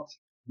cannot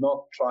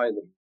not try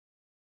them.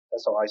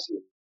 That's how I see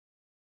it.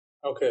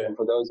 Okay. And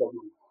for those that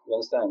you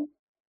understand.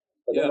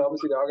 But then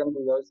obviously there are going to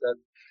be those that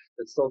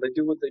still, they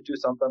do what they do.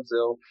 Sometimes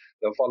they'll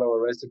follow a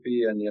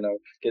recipe and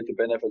get the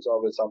benefits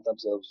of it.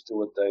 Sometimes they'll just do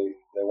what they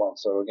want.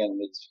 So again,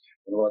 it's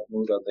what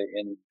mood are they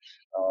in,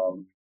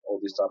 all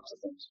these types of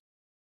things.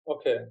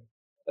 Okay,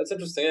 that's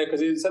interesting. Yeah,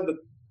 because you said that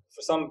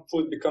for some,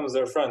 food becomes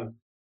their friend.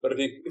 But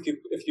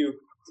if you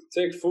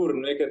take food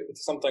and make it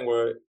into something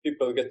where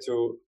people get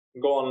to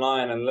go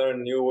online and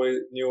learn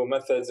new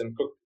methods and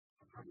cook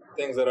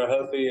things that are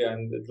healthy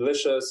and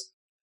delicious,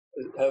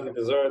 healthy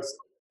desserts,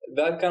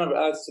 that kind of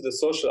adds to the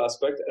social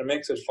aspect and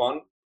makes it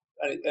fun.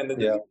 And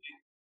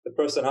the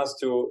person has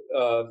to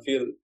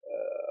feel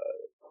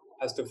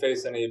has to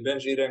face any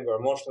binge eating or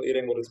emotional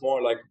eating, but it's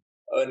more like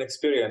an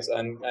experience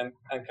and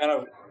kind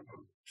of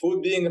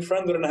food being a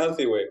friend, but in a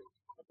healthy way,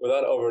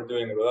 without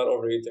overdoing it, without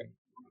overeating.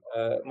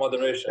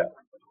 Moderation.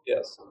 Yeah.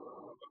 Yes.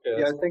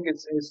 Okay. Yeah, I think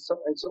it's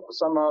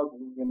somehow,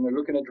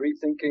 looking at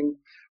rethinking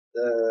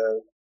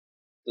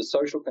the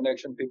social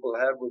connection people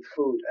have with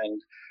food,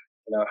 and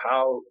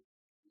how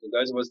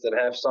those of us that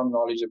have some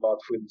knowledge about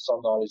food and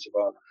some knowledge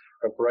about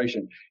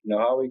preparation,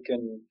 how we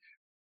can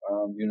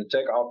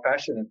take our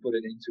passion and put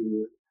it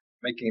into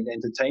making it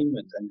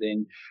entertainment, and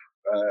then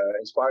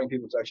inspiring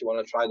people to actually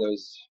want to try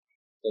those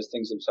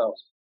things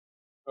themselves.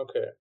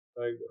 Okay,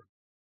 very good.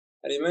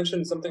 And you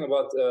mentioned something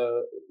about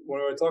when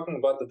we were talking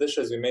about the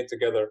dishes we made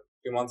together a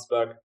few months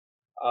back.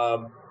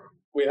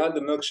 We had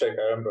the milkshake.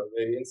 I remember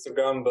the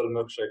Instagrammable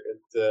milkshake.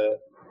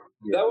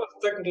 That was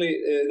technically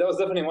that was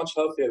definitely much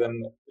healthier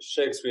than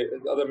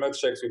other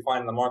milkshakes we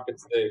find in the market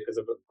today, because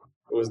it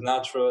was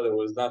natural. It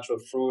was natural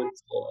fruit,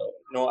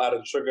 no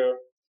added sugar.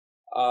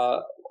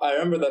 I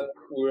remember that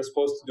we were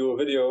supposed to do a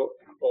video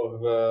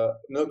of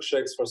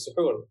milkshakes for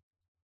suhoor.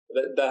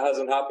 That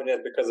hasn't happened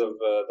yet because of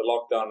the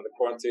lockdown and the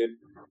quarantine.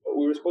 But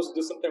we were supposed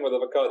to do something with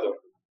avocado.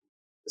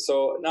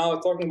 So now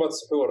talking about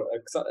suhoor,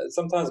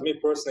 sometimes me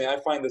personally, I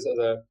find this as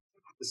a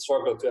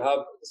struggle to have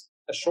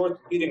a short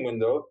eating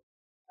window.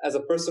 As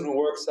a person who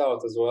works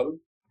out as well,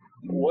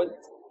 what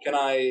can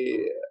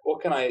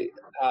I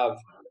have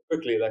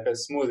quickly, like a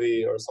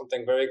smoothie or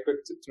something very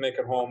quick to make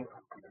at home?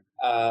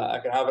 I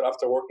can have it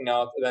after working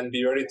out, and then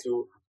be ready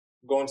to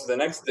go into the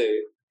next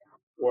day,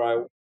 where I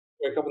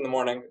wake up in the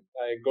morning,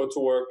 I go to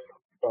work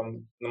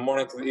from the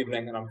morning to the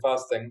evening, and I'm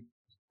fasting.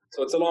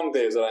 So it's a long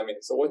day, is what I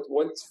mean. So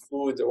what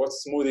food or what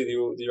smoothie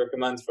do you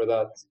recommend for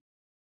that?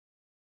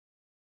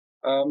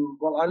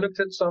 Well, I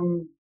looked at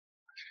some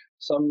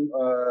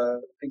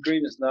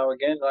ingredients. Now,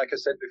 again, like I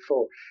said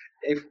before,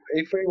 if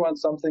we want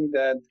something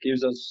that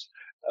gives us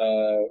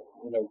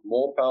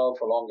more power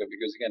for longer,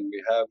 because again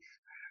we have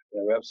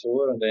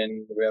suhoor and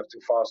then we have to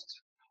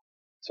fast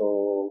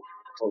till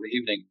the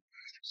evening.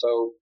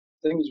 So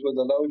things with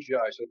the low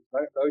GI. So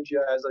low GI,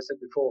 as I said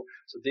before,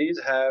 so these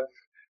have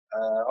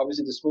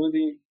obviously the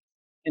smoothie.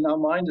 In our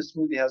mind, the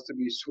smoothie has to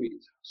be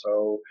sweet.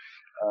 So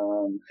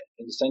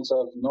in the sense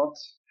of not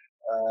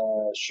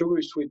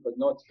sugary sweet, but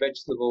not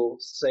vegetable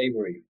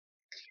savory.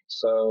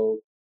 So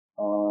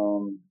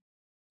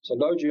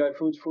low GI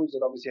foods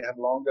that obviously have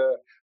longer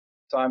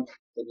time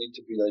that need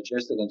to be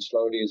digested and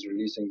slowly is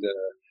releasing the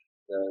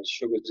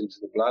sugars into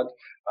the blood.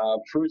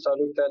 Fruits I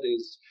looked at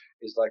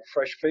is like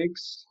fresh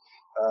figs,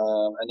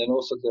 and then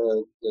also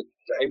the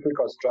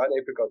apricots, dried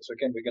apricots. So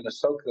again, we're going to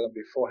soak them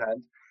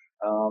beforehand,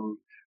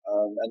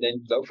 and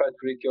then low-fat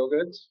Greek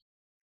yogurt,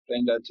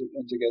 blend that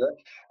together,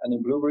 and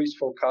then blueberries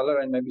for color,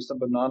 and maybe some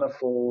banana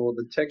for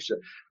the texture.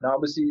 Now,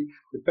 obviously,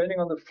 depending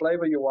on the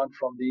flavor you want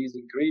from these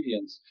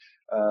ingredients,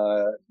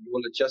 you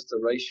will adjust the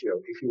ratio.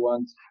 If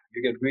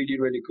you get really,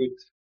 really good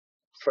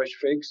fresh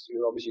figs,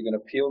 you're obviously going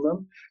to peel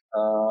them,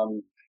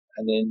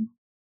 and then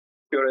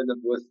puree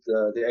them with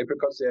the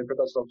apricots. The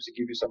apricots obviously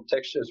give you some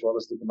texture as well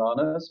as the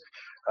bananas.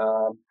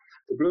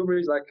 The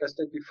blueberries, like I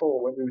said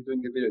before when we were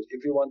doing the videos,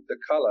 if you want the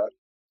color,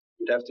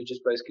 you'd have to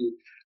just basically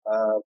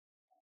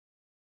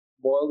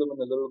boil them in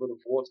a little bit of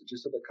water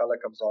just so the color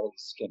comes out of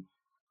the skin,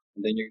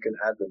 and then you can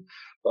add them.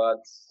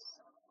 But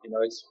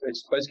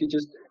it's basically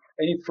just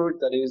any fruit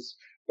that is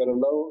got a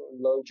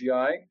low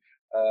GI.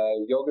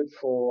 Yogurt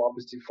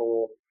obviously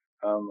for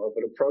a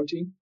bit of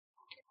protein,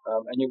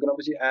 and you can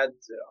obviously add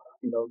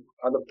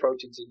other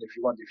proteins in if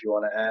you want. If you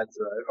want to add,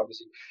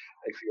 obviously,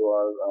 if you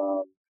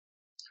are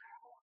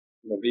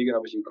vegan,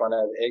 obviously you can't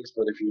have eggs,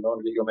 but if you're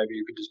non-vegan, maybe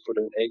you could just put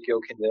an egg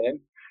yolk in there.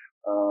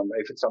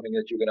 If it's something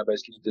that you're going to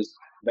basically just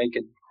make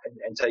it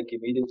and take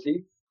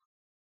immediately,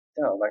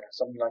 like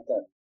something like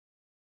that.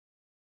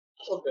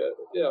 Okay,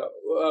 yeah.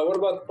 What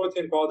about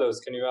protein powders?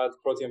 Can you add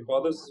protein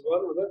powders as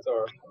well with it,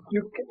 or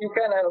you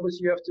can add?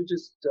 Obviously, you have to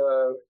just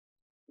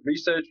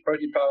research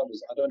protein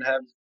powders. I don't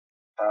have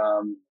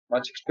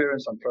much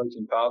experience on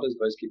protein powders.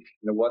 Basically,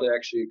 what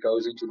actually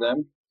goes into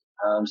them.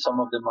 Some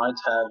of them might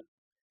have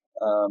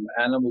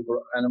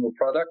animal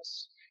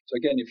products. So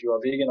again, if you are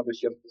vegan,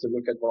 obviously you have to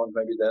look at ones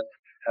maybe that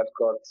have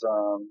got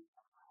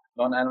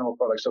non-animal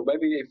products. So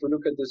maybe if we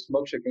look at this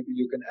milkshake, maybe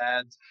you can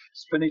add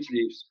spinach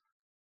leaves,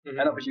 and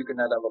obviously you can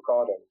add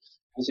avocado.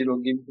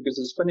 Because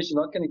the spinach is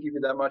not going to give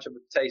you that much of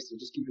a taste. It'll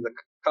just give you the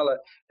color,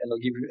 and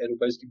it'll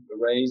basically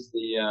raise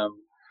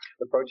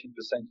the protein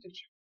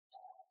percentage.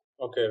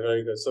 Okay,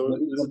 very good. So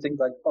even things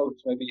like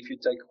oats. Maybe if you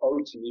take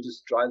oats and you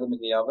just dry them in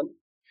the oven,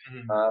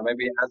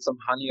 maybe add some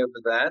honey over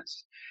that,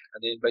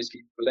 and then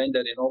basically blend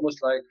that in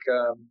almost like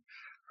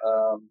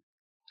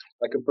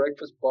a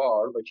breakfast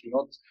bar, but you're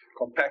not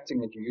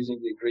compacting it. You're using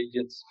the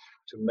ingredients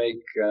to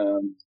make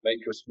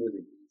your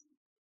smoothie.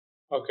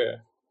 Okay.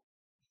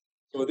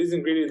 So these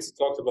ingredients you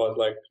talked about,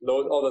 like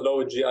all the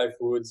low GI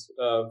foods,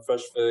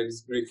 fresh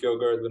figs, Greek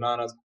yogurt,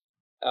 bananas,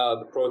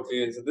 the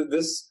proteins.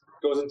 This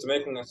goes into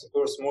making a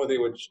suhoor smoothie,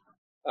 which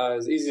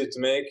is easier to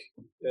make,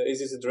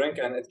 easy to drink,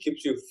 and it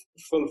keeps you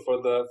full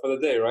for the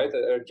day, right?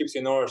 It keeps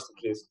you nourished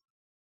at least.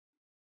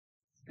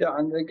 Yeah,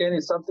 and again,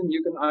 it's something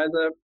you can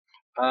either,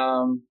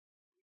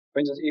 for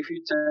instance, if you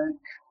take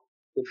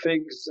the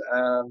figs,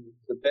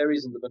 the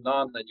berries, and the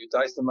banana, and you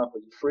dice them up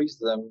and you freeze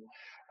them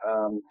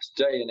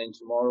today, and then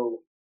tomorrow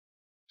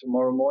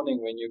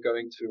morning when you're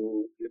going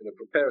to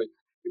prepare it,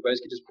 you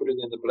basically just put it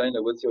in the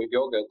blender with your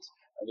yogurt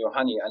and your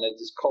honey, and it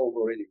is cold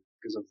already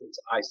because of its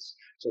ice.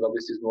 So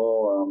obviously it's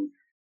more,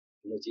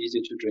 it's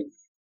easier to drink.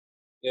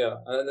 Yeah,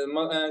 and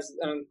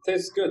it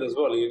tastes good as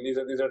well.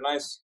 These are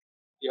nice.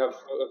 You have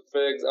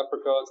figs,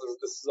 apricots.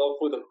 This is all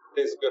food that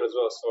tastes good as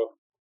well. So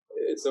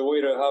it's a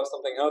way to have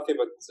something healthy,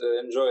 but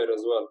enjoy it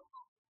as well.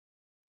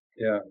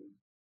 Yeah.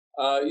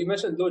 You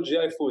mentioned low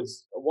GI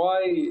foods.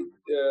 Why?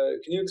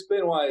 Can you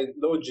explain why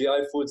low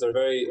GI foods are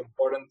very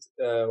important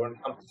when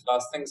it comes to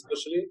fasting,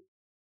 especially?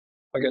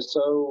 Okay,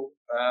 so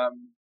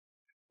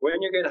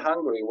when you get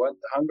hungry, what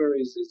hunger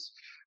is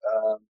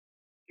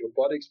your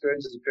body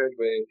experiences a period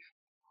where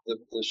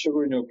the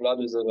sugar in your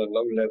blood is at a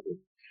low level.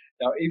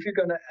 Now, if you're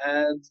going to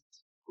add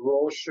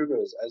raw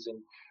sugars, as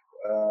in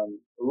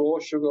raw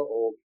sugar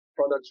or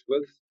products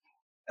with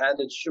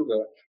added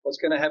sugar, what's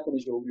going to happen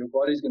is your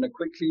body is going to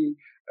quickly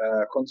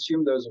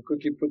consume those and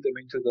quickly put them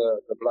into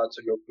the blood.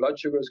 So your blood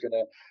sugar is going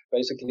to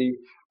basically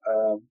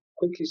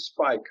quickly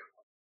spike,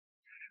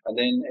 and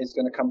then it's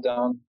going to come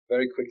down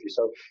very quickly.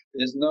 So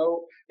it's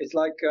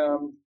like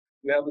you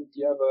have a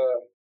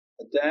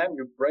dam,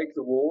 you break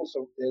the wall,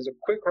 so there's a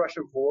quick rush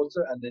of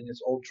water, and then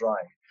it's all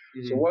dry.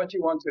 Mm-hmm. So what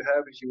you want to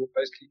have is you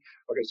basically,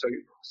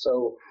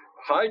 so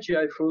high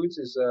GI foods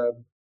is a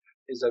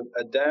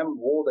dam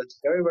wall that's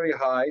very, very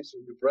high. So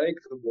you break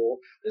the wall,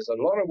 there's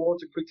a lot of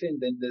water quickly, and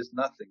then there's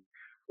nothing.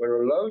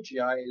 Where a low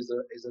GI is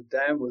a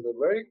dam with a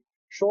very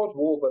short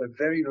wall, but a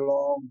very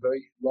long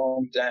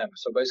dam.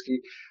 So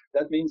basically,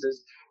 that means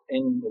is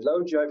in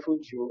low GI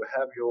foods, you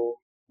have your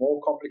more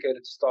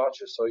complicated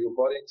starches. So your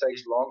body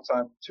takes a long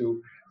time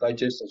to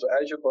digest them. So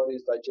as your body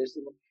is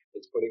digesting them,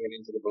 it's putting it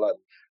into the blood.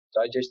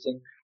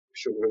 Digesting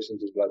sugar goes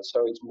into the blood.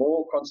 So it's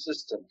more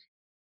consistent.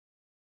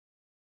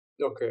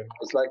 Okay.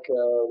 It's like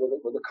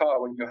with a car,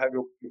 when you have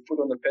your foot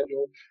on the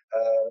pedal,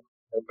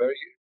 very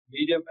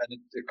medium, and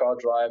the car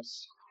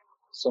drives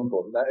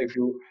simple. Now, if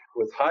you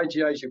with high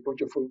GIs, you put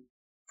your foot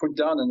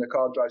down, and the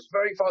car drives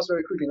very fast,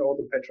 very quickly, and all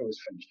the petrol is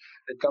finished.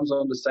 It comes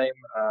on the same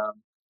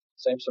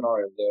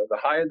scenario. The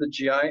higher the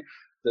GI,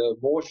 the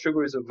more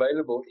sugar is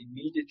available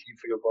immediately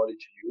for your body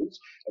to use,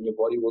 and your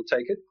body will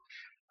take it.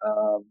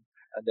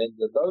 And then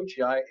the low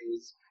GI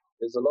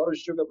there's a lot of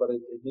sugar, but it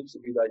needs to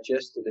be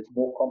digested. It's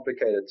more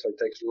complicated, so it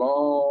takes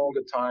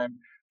longer time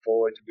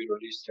for it to be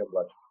released in your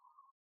blood.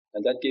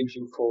 And that gives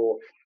you for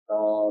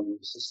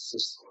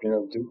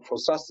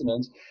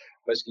sustenance.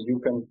 Basically, you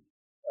can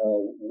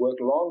work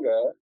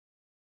longer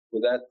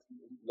with that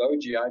low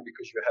GI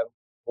because you have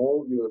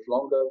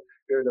longer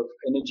period of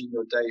energy in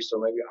your day. So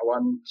maybe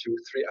 1, 2,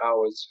 3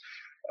 hours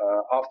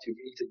after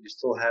you've eaten, you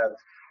still have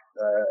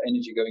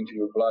energy going to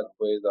your blood.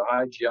 Where the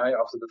high GI,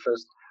 after the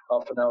first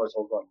half an hour, it's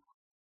all gone.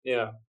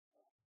 Yeah,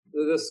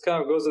 this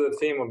kind of goes to the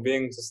theme of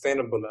being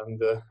sustainable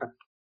and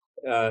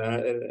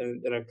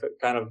in a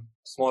kind of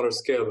smaller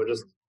scale, but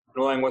just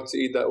knowing what to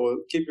eat that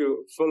will keep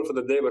you full for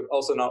the day, but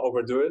also not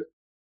overdo it,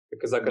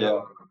 because that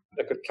could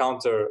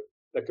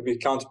be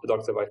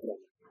counterproductive. I think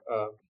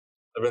there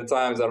have been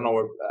times, I don't know,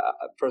 where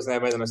personally I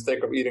made the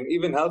mistake of eating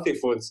even healthy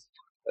foods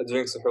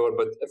during suhoor,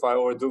 but if I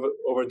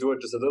overdo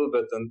it just a little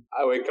bit, and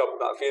I wake up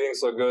not feeling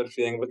so good,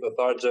 feeling a bit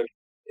lethargic,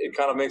 it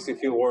kind of makes me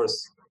feel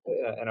worse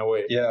in a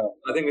way. Yeah,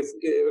 I think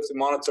you have to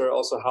monitor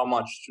also how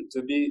much to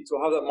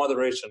have that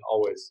moderation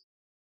always.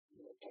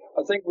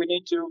 I think we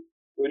need to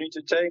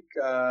take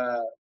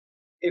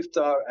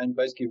iftar and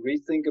basically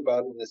rethink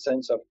about it in the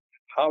sense of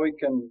how we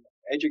can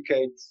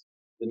educate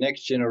the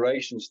next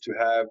generations to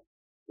have.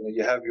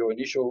 You have your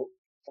initial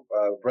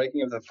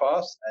breaking of the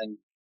fast and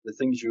the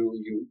things you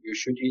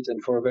should eat,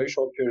 and for a very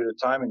short period of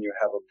time, and you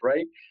have a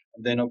break,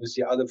 and then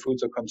obviously other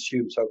foods are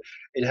consumed. So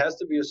it has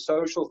to be a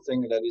social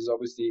thing that is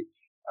obviously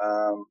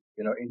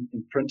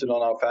imprinted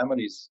on our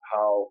families,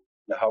 how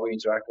we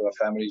interact with our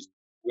families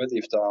with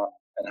iftar,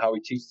 and how we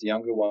teach the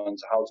younger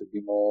ones how to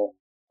be more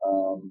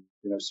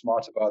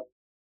smart about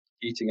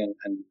eating and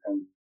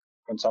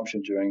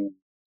consumption during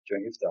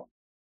iftar,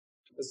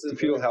 to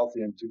feel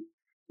healthy and to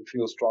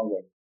feel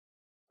stronger.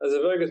 That's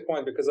a very good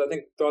point, because I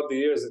think throughout the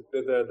years,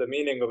 the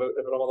meaning of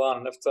Ramadan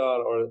and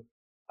iftar, or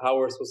how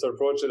we're supposed to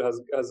approach it,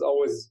 has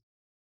always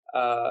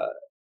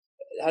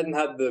hadn't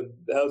had the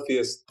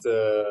healthiest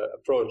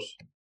approach,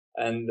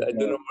 and I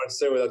don't know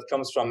where that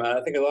comes from. And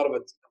I think a lot of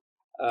it,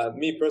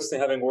 me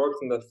personally, having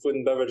worked in the food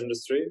and beverage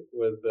industry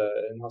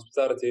in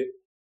hospitality,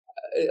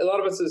 a lot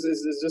of it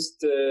is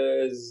just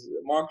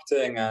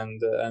marketing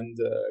and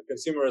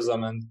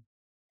consumerism, and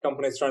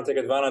companies trying to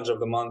take advantage of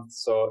the month.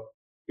 So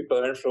people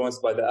are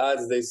influenced by the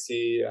ads they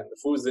see and the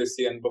foods they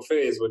see, and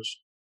buffets, which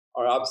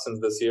are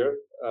absent this year,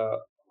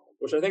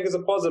 which I think is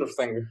a positive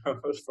thing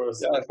for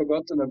us. Yeah, I've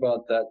forgotten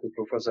about that. The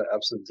professor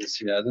absent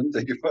this year. I didn't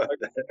think about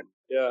that.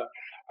 Yeah,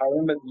 I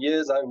remember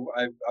years.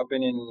 I've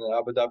been in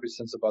Abu Dhabi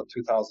since about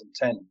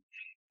 2010,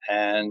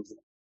 and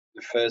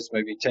the first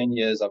maybe 10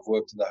 years I've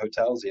worked in the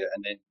hotels here,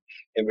 and then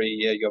every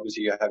year you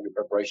have your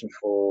preparation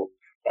for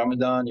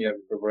Ramadan, you have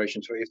your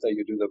preparation for Iftar,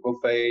 you do the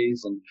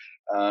buffets, and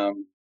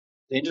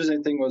the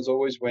interesting thing was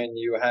always when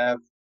you have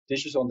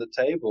dishes on the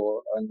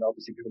table, and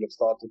obviously people have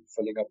started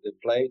filling up their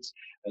plates,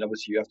 and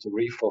obviously you have to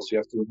refill, so you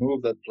have to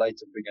remove that plate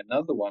and bring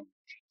another one.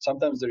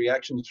 Sometimes the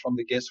reactions from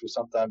the guests were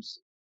sometimes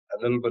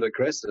a little bit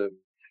aggressive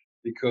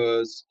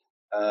because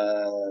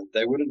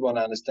they wouldn't want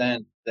to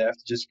understand. They have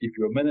to just give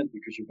you a minute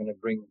because you're going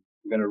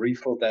to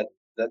refill that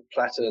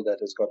platter that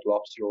has got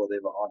lobster or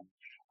whatever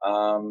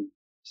on.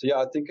 So yeah,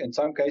 I think in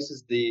some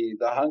cases the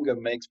hunger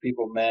makes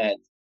people mad,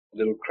 a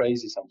little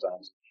crazy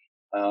sometimes.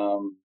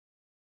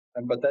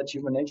 But that's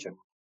human nature.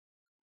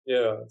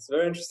 Yeah, it's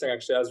very interesting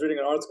actually. I was reading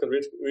an article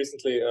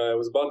recently. It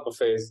was about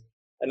buffets,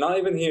 and not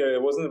even here.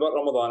 It wasn't about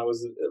Ramadan. It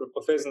was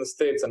buffets in the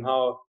States and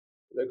how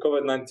the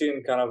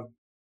COVID-19 kind of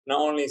not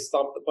only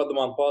put them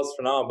on pause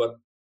for now, but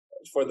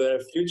for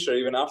the future,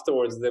 even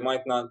afterwards, they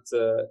might not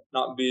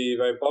be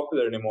very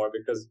popular anymore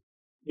because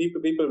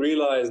people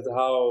realized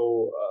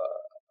how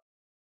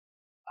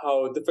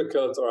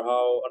difficult or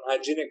how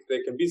unhygienic they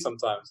can be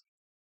sometimes.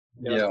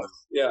 You know,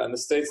 yeah. In the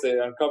States, they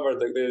uncovered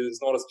that they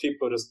just noticed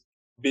people just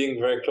being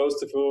very close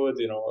to food.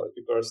 You know,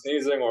 people are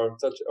sneezing or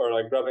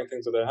like grabbing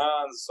things with their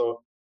hands.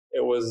 So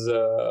it was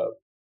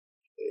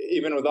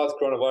even without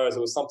coronavirus, it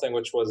was something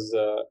which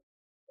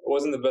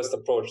wasn't the best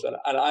approach.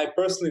 And I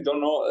personally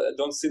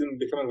don't see them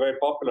becoming very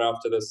popular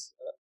after this.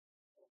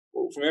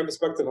 From your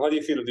perspective, how do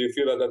you feel? Do you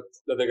feel that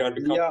they're going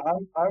to become? Yeah,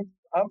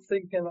 I'm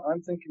thinking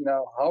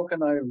now. How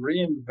can I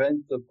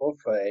reinvent the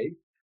buffet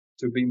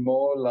to be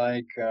more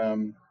like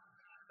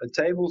a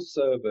table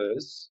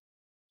service?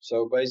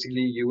 So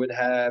basically, you would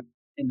have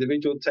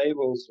individual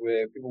tables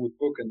where people would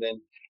book, and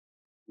then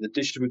the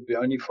dish would be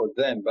only for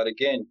them. But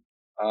again,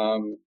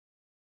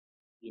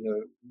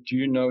 do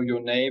you know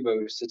your neighbor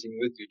who's sitting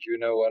with you? Do you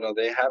know what are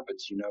their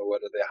habits? You know,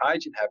 what are their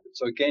hygiene habits?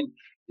 So again,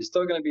 there's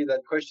still going to be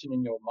that question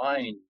in your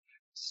mind.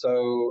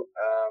 So,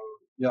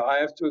 I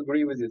have to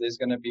agree with you. There's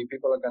going to be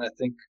people are going to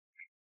think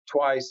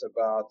twice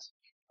about,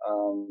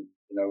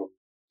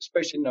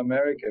 especially in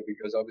America,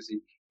 because obviously,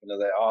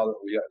 they are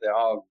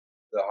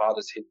the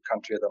hardest hit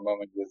country at the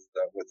moment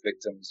with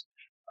victims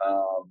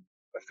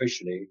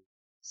officially.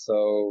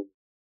 So,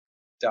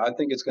 I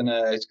think it's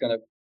gonna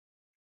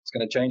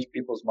change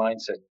people's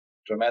mindset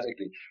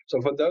dramatically.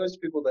 So for those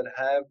people that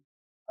have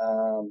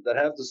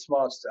the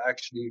smarts to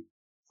actually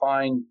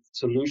find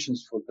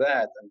solutions for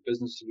that and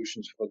business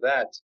solutions for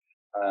that,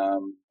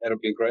 it'll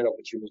be a great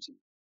opportunity.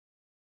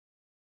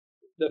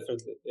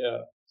 Definitely, yeah.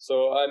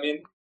 So I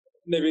mean,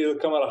 maybe it'll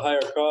come at a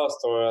higher cost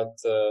or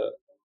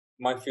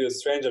might feel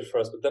stranger for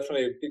us, but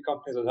definitely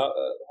companies will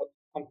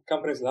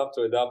have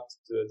to adapt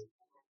to it.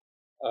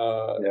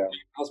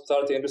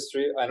 Hospitality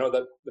industry, I know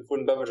that the food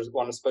and beverage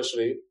one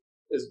especially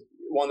is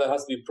one that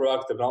has to be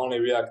proactive, not only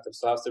reactive.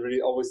 So has to really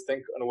always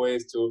think on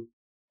ways to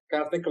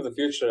kind of think of the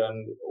future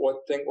and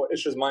what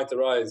issues might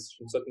arise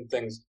from certain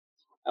things.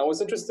 And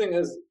what's interesting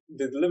is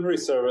the delivery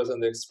service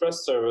and the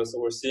express service that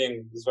we're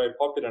seeing is very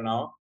popular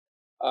now.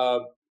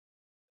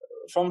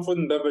 From food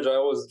and beverage,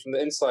 from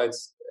the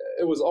insights,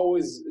 it was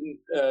always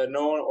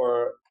known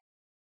or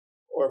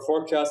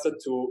forecasted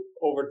to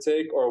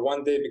overtake or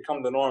one day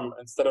become the norm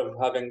instead of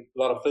having a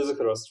lot of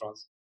physical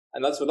restaurants.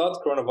 And that's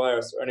without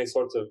coronavirus or any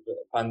sort of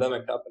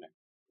pandemic happening.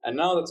 And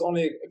now that's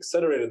only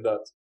accelerated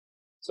that.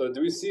 So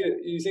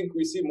you think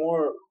we see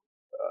more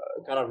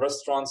kind of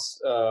restaurants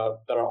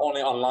that are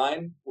only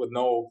online with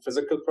no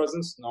physical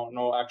presence,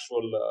 no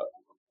actual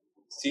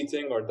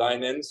seating or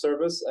dine-in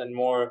service, and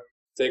more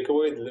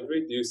takeaway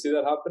delivery? Do you see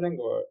that happening?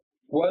 Or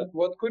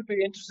what could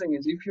be interesting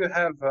is if you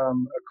have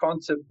a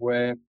concept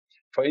where,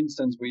 for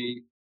instance,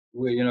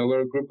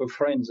 we're a group of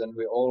friends and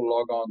we all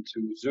log on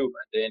to Zoom,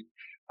 and then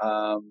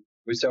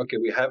we say, okay,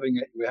 we're having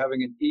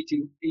an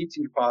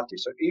eating party.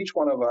 So each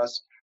one of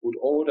us would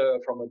order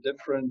from a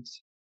different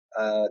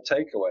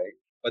takeaway,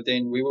 but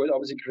then we would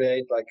obviously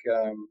create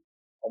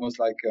almost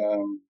like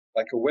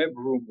a web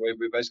room where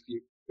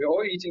we're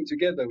all eating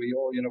together. We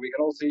can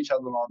all see each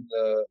other on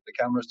the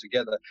cameras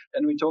together,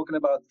 and we're talking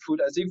about food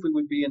as if we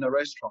would be in a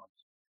restaurant.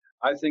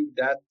 I think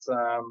that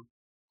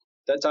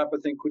type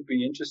of thing could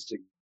be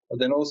interesting. But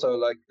then also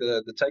like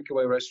the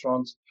takeaway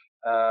restaurants,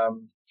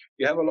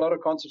 you have a lot of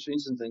concepts, for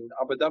instance, in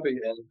Abu Dhabi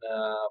and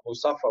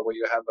Musafa, where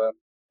you have a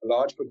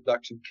large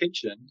production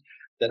kitchen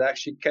that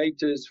actually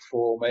caters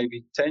for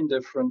maybe 10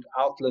 different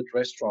outlet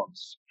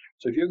restaurants.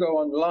 So if you go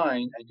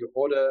online and you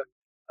order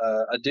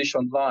a dish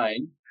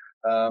online,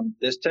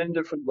 there's 10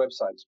 different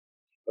websites,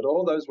 but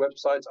all those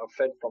websites are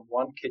fed from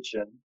one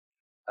kitchen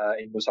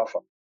in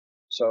Musafa.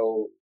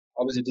 So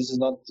obviously this is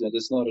not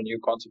a new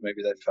concept.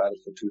 Maybe they've had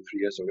it for 2-3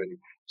 years already.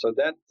 So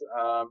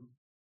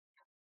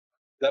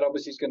that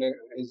obviously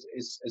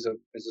is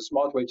a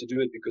smart way to do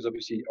it, because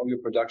obviously all your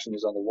production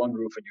is under one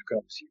roof and you can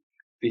obviously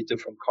feed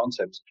different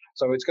concepts.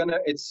 So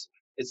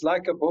it's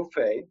like a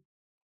buffet.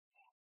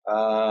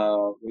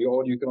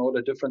 You can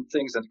order different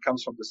things and it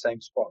comes from the same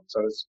spot.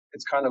 So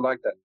it's kind of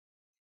like that.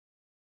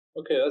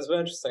 Okay, that's very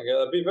interesting.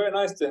 It'd be very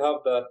nice to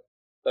have that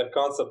that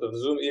concept of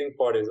Zoom eating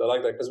parties. I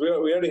like that because we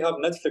already have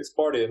Netflix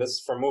party, and this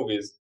is for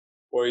movies,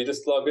 where you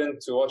just log in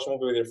to watch a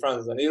movie with your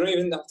friends, and you don't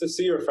even have to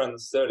see your friends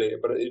necessarily,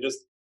 but you just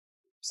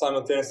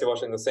simultaneously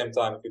watching at the same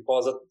time. If you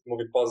pause it, the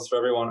movie pauses for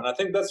everyone, and I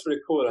think that's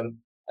really cool. And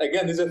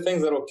again, these are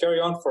things that will carry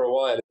on for a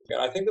while.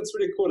 And I think that's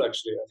really cool,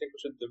 actually. I think we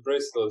should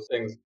embrace those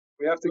things.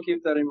 We have to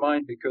keep that in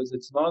mind because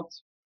it's not.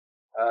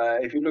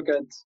 If you look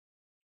at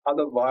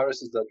other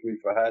viruses that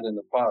we've had in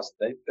the past,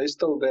 they're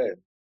still there.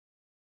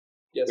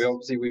 Yes.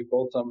 We've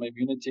built some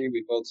immunity,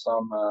 we built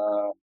some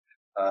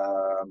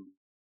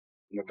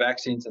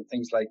vaccines and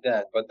things like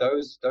that. But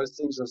those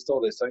things are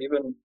still there. So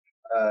even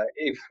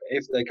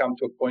if they come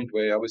to a point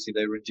where obviously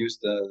they reduce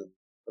the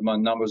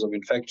numbers of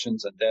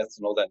infections and deaths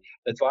and all that,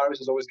 that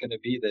virus is always going to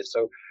be there.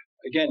 So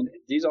again,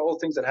 these are all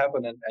things that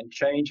happen and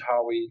change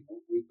how we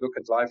look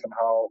at life and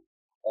how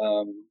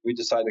we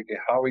decide, okay,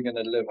 how are we going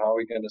to live, how are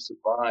we going to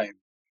survive,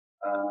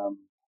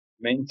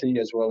 mentally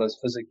as well as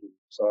physically.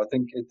 So I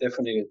think it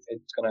definitely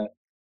it's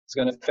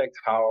gonna affect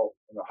how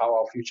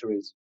our future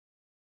is.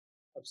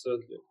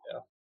 Absolutely,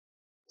 yeah.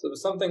 So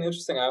there's something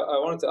interesting I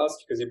wanted to ask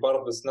you because you brought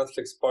up this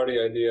Netflix party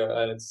idea,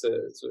 and it's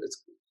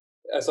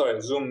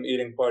Zoom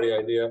eating party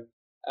idea,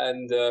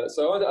 and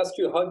so I wanted to ask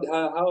you how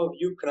have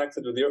you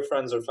connected with your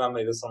friends or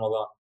family this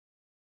Ramadan?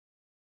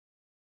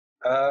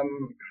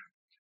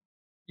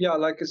 Yeah,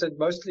 like I said,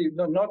 mostly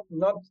not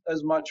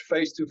as much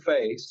face to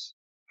face.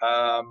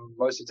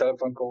 Mostly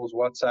telephone calls,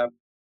 WhatsApp,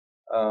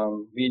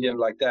 medium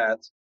like that.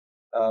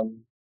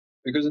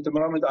 Because at the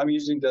moment I'm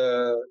using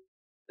the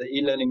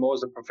e-learning more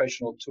as a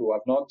professional tool.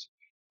 I've not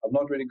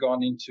really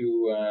gone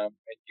into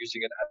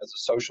using it as a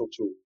social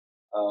tool.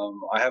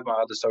 I have my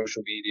other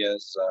social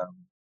medias,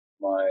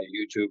 my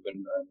YouTube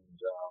and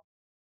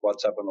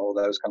WhatsApp and all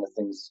those kind of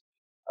things.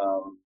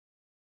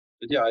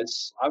 But yeah,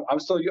 I'm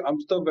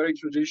still very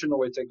traditional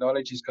where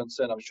technology is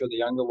concerned. I'm sure the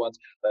younger ones,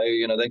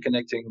 they're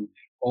connecting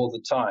all the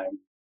time.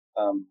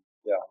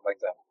 Yeah, like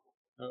that.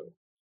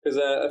 Because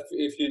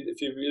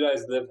if you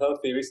realize Live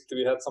Healthy, recently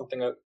we had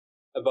something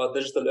about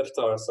digital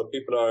iftar. So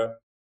people are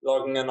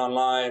logging in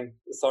online,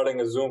 starting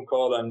a Zoom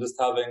call, and just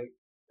having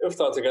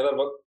iftar together,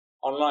 but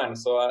online.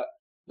 So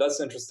that's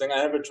interesting.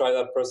 I never tried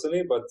that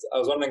personally, but I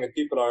was wondering if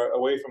people are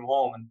away from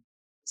home and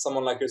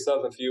someone like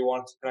yourself, if you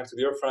want to connect with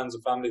your friends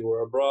or family who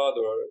are abroad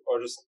or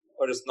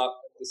just not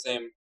the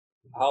same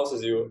house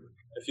as you,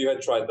 if you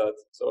had tried that.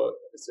 So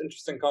it's an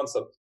interesting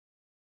concept.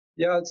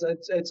 Yeah, it's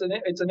an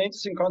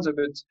interesting concept.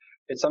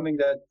 It's something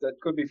that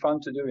could be fun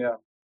to do. Yeah.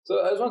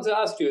 So I just wanted to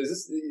ask you: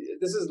 this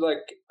is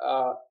like?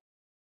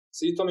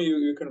 So you told me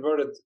you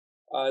converted.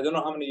 I don't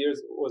know how many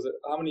years was it.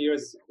 How many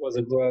years was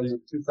it? It was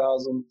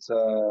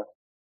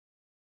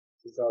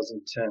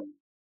 2010.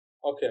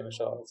 Okay,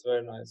 Michelle, that's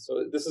very nice.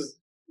 So this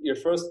is your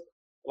first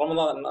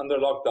Ramadan under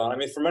lockdown. I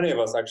mean, for many of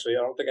us, actually,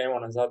 I don't think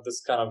anyone has had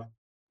this kind of.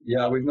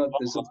 Yeah, we've not.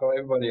 This is for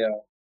everybody.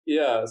 Yeah.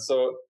 Yeah.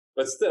 So,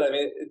 but still, I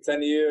mean,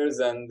 10 years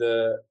and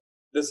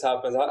this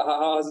happens.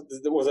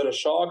 Was it a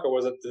shock,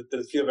 or did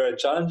it feel very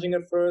challenging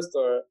at first,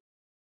 or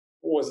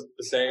was it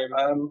the same?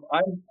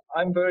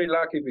 I'm very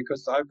lucky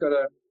because I've got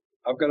a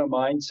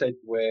mindset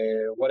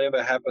where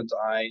whatever happens,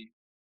 I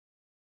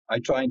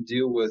try and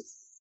deal with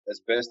as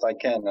best I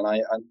can, and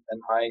I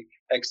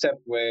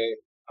accept where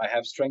I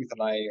have strength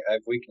and I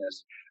have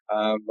weakness.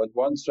 But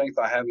one strength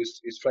I have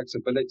is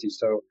flexibility.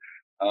 So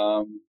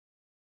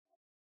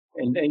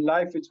in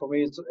life, for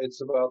me, it's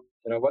about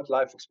what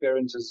life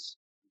experiences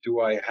do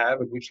I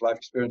have, and which life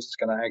experiences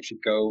can I actually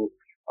go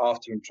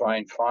after and try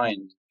and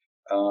find.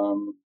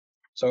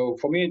 So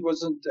for me, I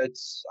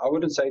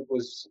wouldn't say it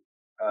was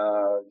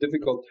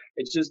difficult.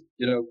 It's just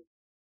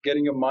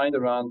getting your mind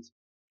around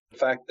the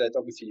fact that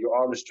obviously you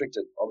are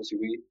restricted. Obviously,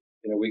 we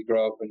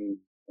grow up in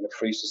a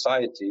free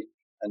society,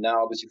 and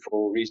now obviously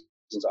for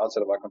reasons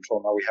outside of our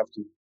control, now we have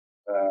to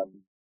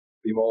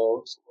be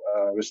more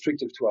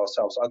restrictive to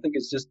ourselves. I think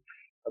it's just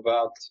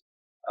about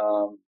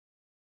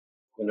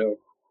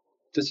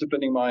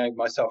disciplining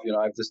myself.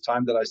 I have this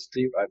time that I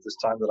sleep, I have this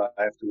time that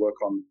I have to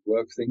work on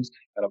work things,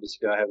 and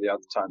obviously I have the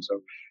other time.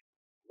 So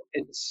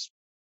it's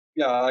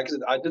like I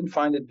said, I didn't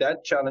find it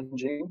that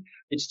challenging.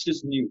 It's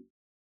just new.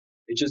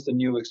 It's just a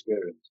new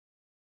experience.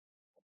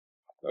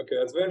 Okay,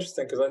 that's very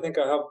interesting because I think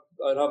I'd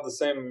have the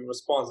same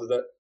response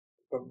that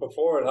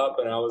before it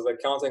happened. I was like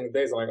counting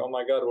days. I'm like, oh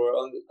my god, we're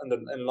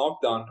in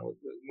lockdown.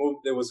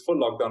 It was full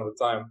lockdown at the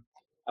time,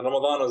 and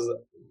Ramadan was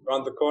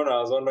around the corner.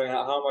 I was wondering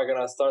how am I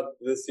gonna start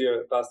this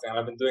year fasting, and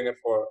I've been doing it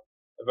for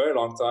a very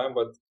long time.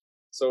 But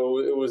so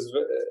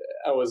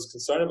I was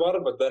concerned about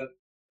it. But then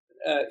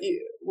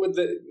with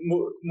the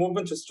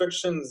movement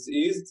restrictions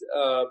eased,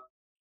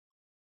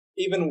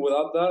 even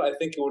without that, I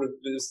think it would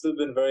have still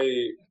been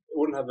it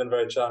wouldn't have been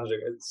very challenging.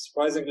 It's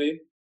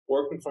surprisingly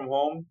working from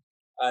home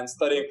and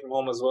studying from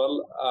home as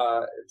well.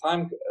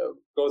 Time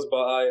goes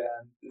by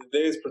and the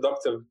day is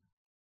productive,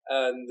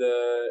 and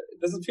it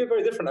doesn't feel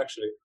very different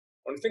actually.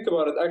 When you think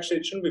about it, actually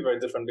it shouldn't be very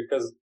different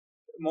because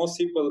most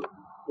people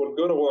would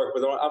go to work,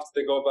 but then after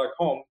they go back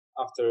home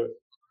after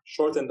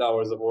shortened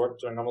hours of work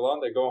during Ramadan,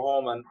 they go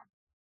home and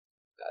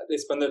they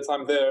spend their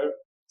time there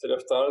to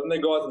iftar, and they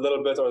go out a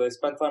little bit, or they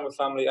spend time with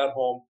family at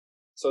home.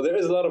 So there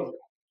is a lot of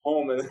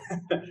home in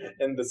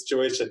in the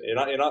situation.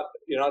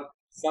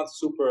 It's not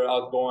super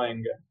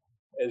outgoing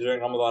during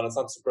Ramadan. It's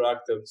not super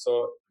active,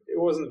 so it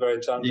wasn't very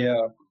challenging.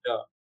 Yeah.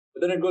 But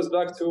then it goes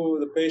back to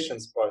the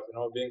patience part.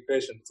 Being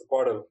patient. It's a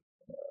part of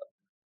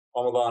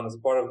Ramadan. It's a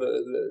part of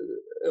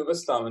of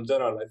Islam in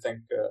general. I think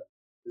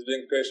is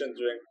being patient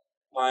during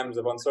times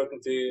of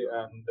uncertainty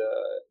and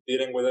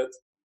dealing with it.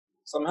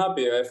 So I'm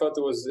happy. I felt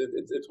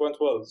it went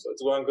well. So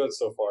it's going good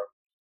so far.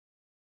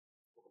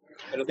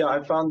 Yeah,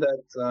 I found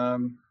that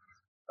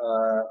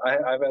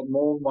I've had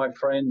more of my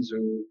friends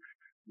who,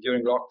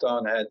 during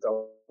lockdown, had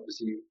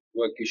obviously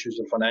work issues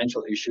and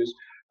financial issues,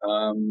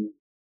 and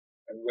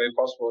where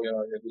possible,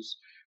 it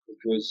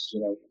was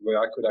where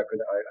I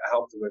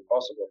helped where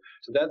possible.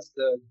 So that's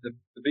the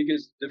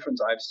biggest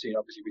difference I've seen,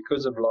 obviously,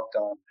 because of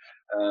lockdown,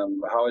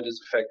 how it has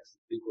affected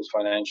people's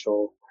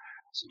financial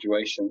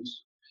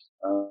situations.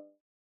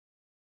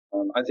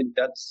 I think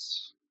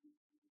that's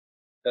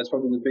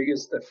probably the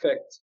biggest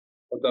effect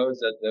for those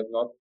that have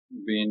not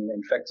been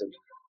infected.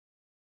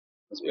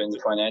 Has been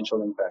the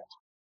financial impact.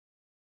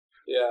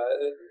 Yeah,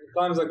 at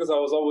times like this, I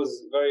was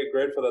always very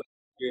grateful that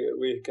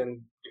we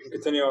can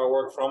continue our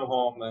work from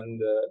home,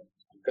 and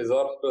because a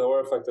lot of people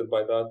were affected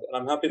by that. And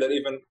I'm happy that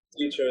even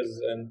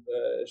teachers and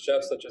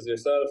chefs such as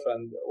yourself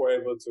and were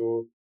able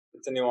to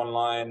continue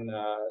online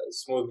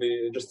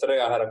smoothly. Just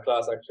today, I had a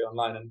class actually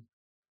online,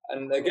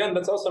 and again,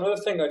 that's also another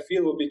thing I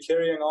feel will be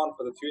carrying on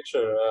for the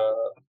future.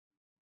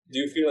 Do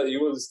you feel that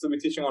you will still be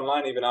teaching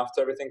online even after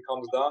everything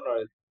calms down,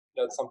 or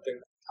that's something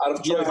out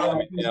of choice?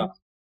 Yeah,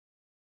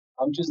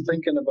 I'm just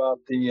thinking about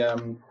the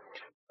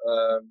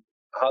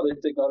how the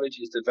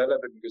technology is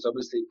developing, because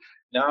obviously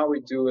now we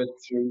do it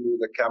through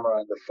the camera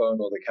and the phone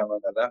or the camera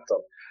and the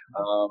laptop,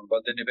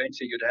 but then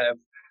eventually you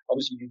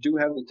do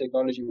have the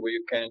technology where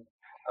you can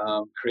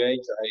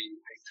create a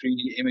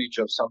 3D image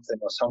of something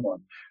or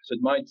someone. So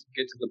it might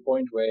get to the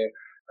point where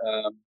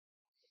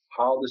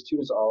how the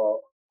students are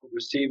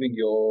receiving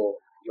your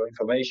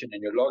information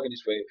and your login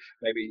is where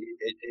maybe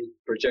it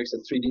projects a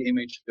 3D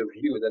image of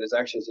you that is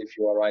actually as if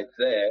you are right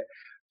there,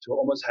 to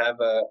almost have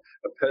a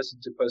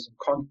person-to-person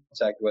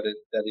contact with it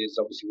that is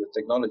obviously with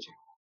technology.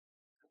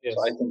 Yes.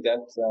 So I think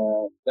that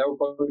will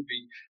probably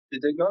be, the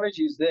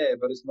technology is there,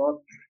 but it's not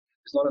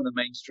in the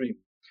mainstream.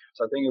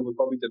 So I think it will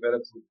probably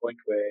develop to the point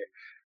where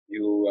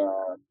you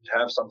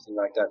have something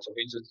like that. So for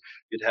instance,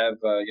 you'd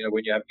have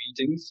when you have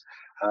meetings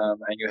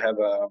and you have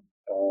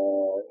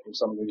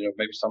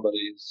maybe somebody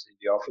is in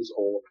the office,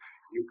 or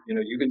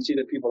you can see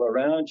the people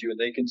around you and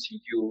they can see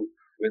you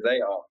where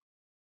they are.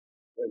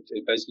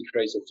 It basically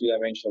creates a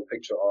three-dimensional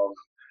picture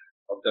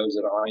of those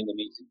that are in the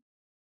meeting,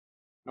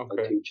 or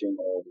teaching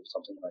or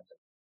something like that.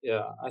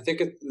 Yeah, I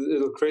think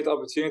it'll create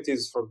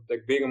opportunities for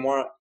like being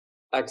more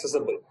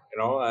accessible.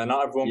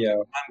 Not everyone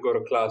can go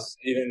to class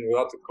even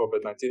without the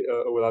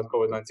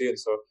COVID-19.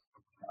 So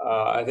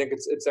I think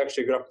it's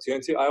actually a good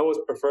opportunity. I always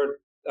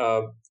preferred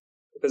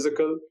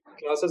physical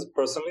classes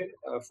personally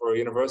for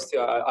university.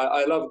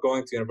 I love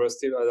going to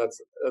university.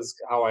 That's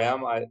how I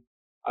am. I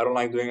don't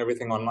like doing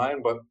everything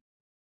online, but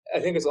I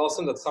think it's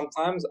awesome that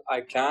sometimes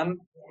I can,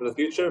 for the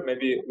future,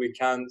 maybe we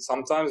can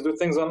sometimes do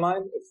things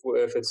online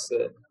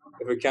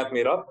if we can't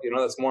meet up.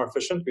 That's more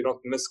efficient. We don't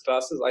miss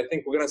classes. I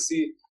think we're gonna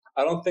see.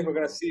 I don't think we're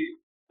gonna see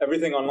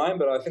everything online,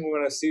 but I think we're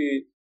gonna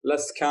see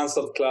less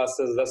canceled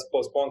classes, less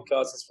postponed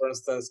classes, for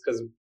instance,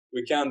 because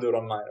we can do it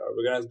online. Or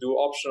we're gonna do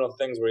optional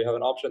things where you have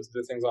an option to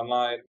do things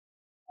online,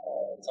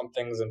 some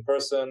things in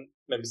person,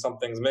 maybe some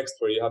things mixed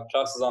where you have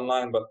classes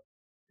online, but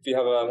if you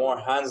have a more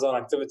hands-on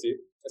activity,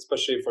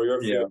 especially for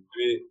your field,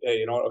 maybe,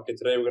 hey,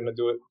 today we're going to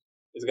do it.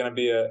 It's going to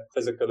be a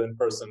physical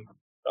in-person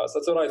class.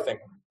 That's what I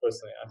think,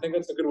 personally. I think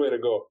it's a good way to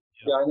go.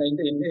 Yeah,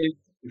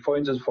 and for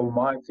instance, for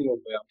my field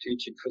where I'm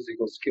teaching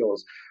physical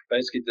skills,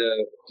 basically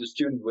the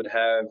student would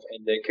have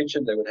in their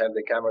kitchen, they would have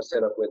their camera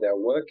set up where they're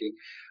working,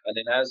 and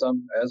then as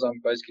I'm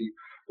basically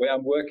where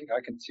I'm working,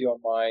 I can see on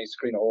my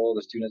screen all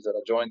the students that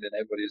are joined, and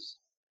everybody's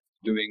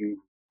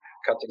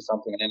cutting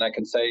something, and then I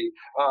can say,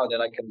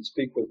 then I can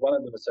speak with one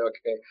of them and say,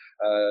 okay,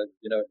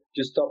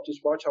 just stop,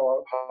 just watch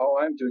how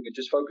I'm doing it,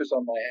 just focus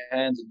on my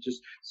hands and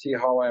just see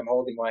how I'm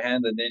holding my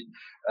hand, and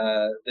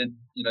then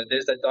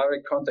there's that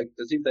direct contact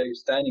as if they're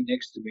standing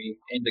next to me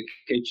in the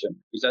kitchen,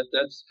 because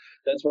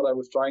that's what I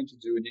was trying to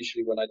do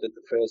initially when I did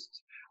the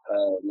first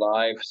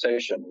live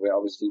session, where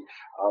obviously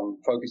I'm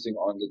focusing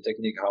on the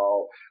technique,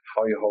 how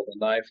you hold the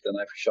knife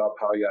sharp,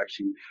 how you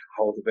actually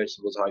hold the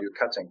vegetables, how you're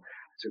cutting,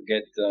 to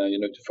get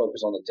to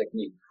focus on the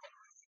technique.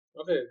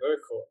 Okay, very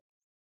cool.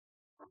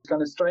 It's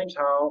kind of strange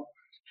how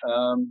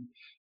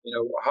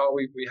how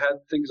we had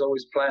things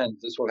always planned.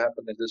 This will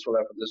happen, and this will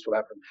happen, this will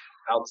happen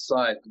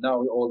outside. Now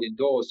we're all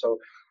indoors, so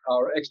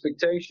our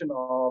expectation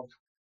of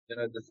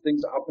the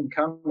things up and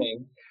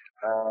coming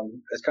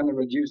is kind of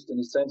reduced in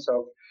the sense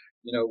of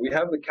we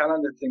have the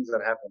calendar things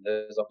that happen.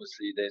 There's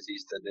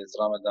Easter, there's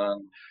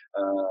Ramadan,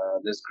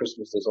 there's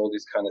Christmas, there's all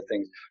these kind of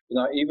things.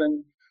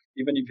 Even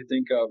even if you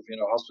think of,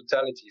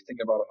 hospitality, think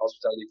about a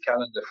hospitality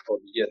calendar for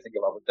the year. Think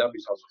of Abu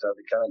Dhabi's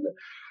hospitality calendar.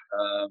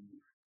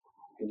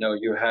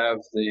 You have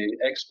the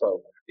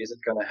Expo. Is it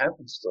going to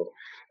happen still?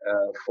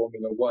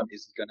 Formula One.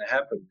 Is it going to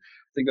happen?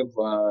 Think of,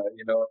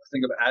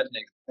 think of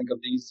ADNEC. Think of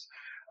these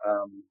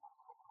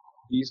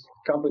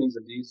companies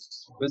and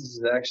these businesses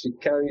that actually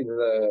carry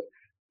the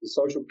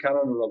social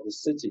calendar of the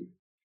city.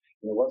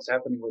 What's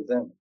happening with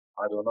them?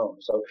 I don't know.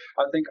 So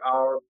I think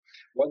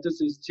what this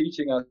is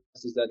teaching us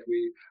is that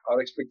our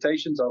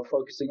expectations are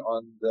focusing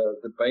on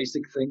the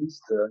basic things,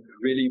 the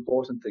really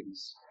important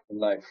things in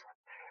life.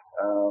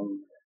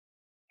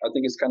 I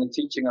think it's kind of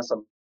teaching us a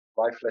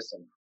life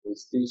lesson.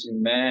 It's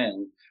teaching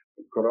man.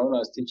 Corona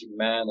is teaching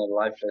man a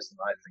life lesson,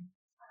 I think.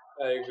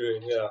 I agree.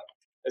 Yeah,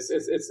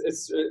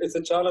 it's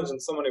a challenge in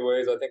so many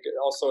ways. I think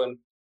also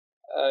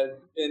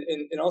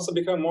in also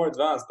becoming more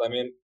advanced. I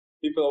mean,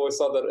 people always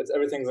thought that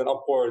everything's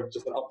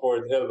just an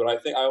upward hill, but I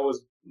think I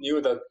always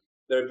knew that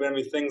there are going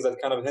to be things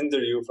that kind of hinder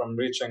you from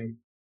reaching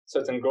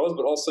certain goals,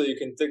 but also you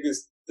can take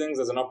these things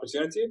as an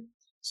opportunity.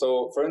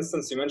 So, for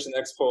instance, you mentioned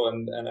Expo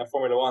and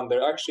Formula One.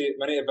 There are actually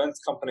many event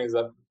companies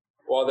that,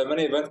 while there are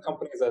many event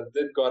companies that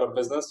did go out of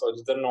business or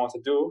just didn't know what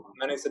to do,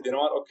 many said, you know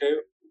what, okay,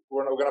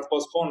 we're going to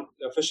postpone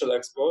the official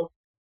Expo,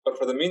 but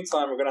for the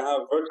meantime, we're going to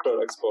have virtual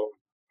Expo.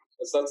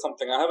 So that's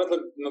something. I haven't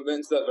looked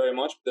into that very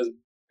much, but there's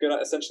going to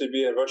essentially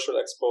be a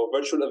virtual Expo,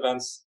 virtual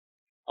events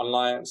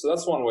online. So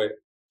that's one way.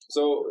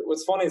 So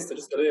what's funny is that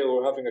just today we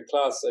were having a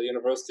class at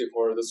university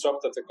for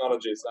disruptive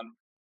technologies, and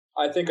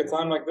I think a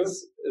time like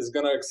this is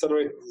going to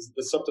accelerate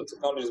disruptive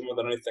technologies more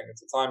than anything.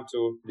 It's a time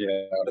to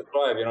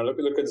thrive.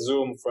 Look at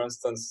Zoom, for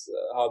instance,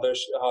 how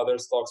their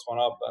stocks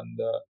went up, and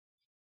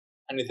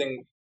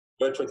anything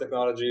virtual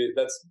technology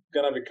that's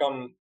going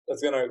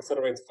to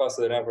accelerate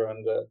faster than ever.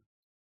 And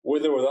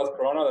with or without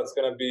Corona, that's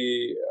going to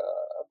be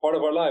a part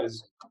of our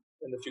lives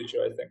in the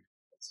future. I think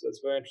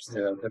it's very interesting.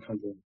 Yeah,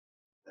 definitely.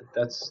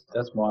 That's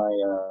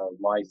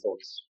my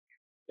thoughts.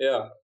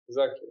 Yeah,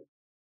 exactly.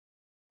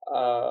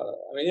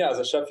 As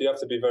a chef, you have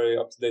to be very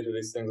up to date with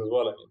these things as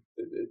well. I mean,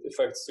 it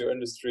affects your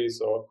industry.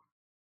 So,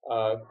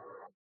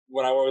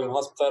 when I was in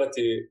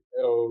hospitality,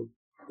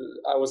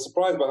 I was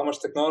surprised by how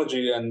much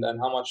technology and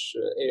how much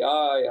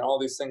AI and all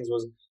these things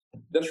was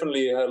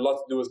definitely had a lot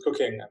to do with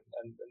cooking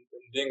and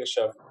being a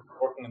chef,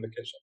 working in the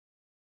kitchen.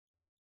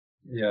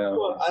 Yeah.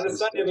 Well, I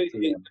understand you have a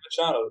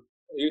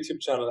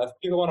YouTube channel. If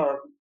people want to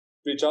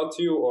reach out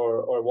to you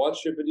or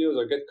watch your videos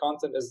or get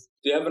content,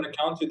 do you have an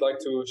account you'd like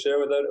to share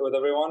with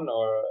everyone?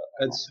 Or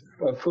it's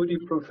a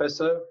Foodie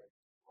Professor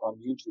on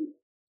YouTube.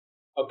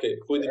 Okay,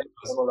 Foodie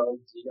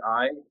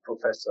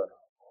Professor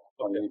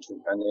on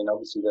YouTube, and then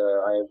obviously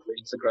I have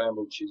Instagram,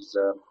 which is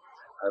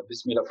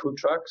Bismillah Food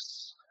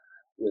Trucks,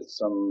 with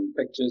some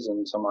pictures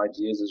and some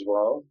ideas as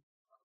well.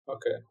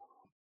 Okay.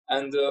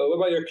 And what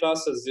about your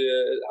classes?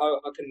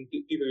 How can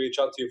people reach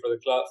out to you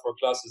for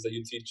classes that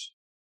you teach?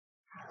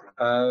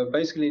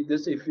 Basically, if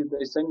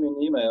they send me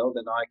an email,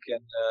 then I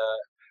can.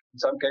 In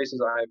some cases,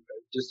 I have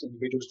just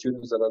individual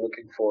students that are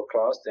looking for a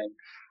class. Then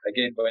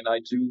again, when I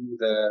do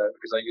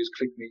because I use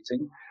Click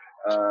Meeting,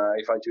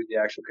 if I do the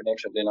actual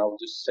connection, then I'll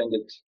just send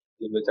the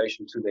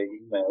invitation to their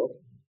email.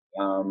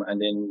 And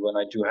then when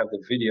I do have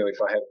the video, if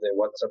I have their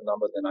WhatsApp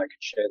number, then I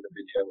can share the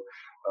video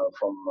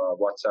from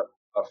WhatsApp,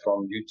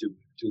 from YouTube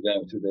to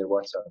them, to their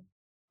WhatsApp.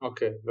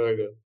 Okay, very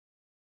good.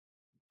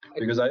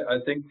 Because I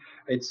think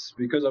it's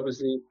because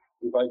obviously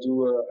if I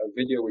do a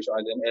video which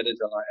I then edit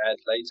and I add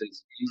later,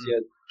 it's easier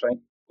to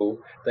train people.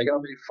 They can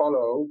only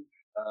follow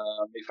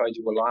if I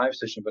do a live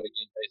session, but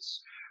again,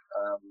 it's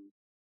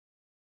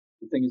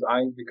the thing is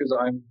I'm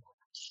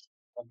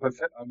a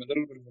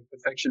little bit of a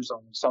perfectionist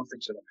on something.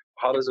 So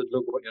how does it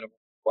look?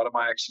 What am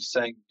I actually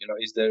saying?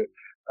 Is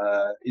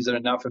there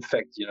enough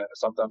effect?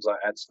 Sometimes I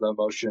add slow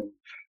motion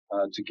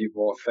to give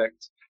more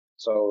effect.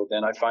 So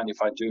then I find if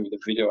I do the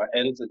video, I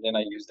edit it, then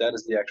I use that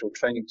as the actual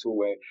training tool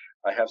where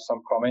I have some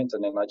comment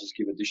and then I just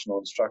give additional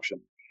instruction.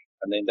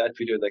 And then that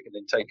video they can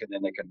then take and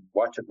then they can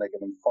watch it and they can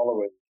then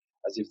follow it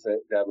as if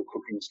they have a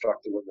cooking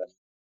instructor with them.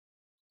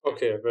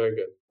 Okay, very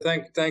good.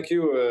 Thank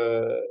you,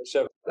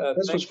 Chef.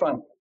 This was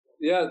fun.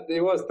 Yeah, it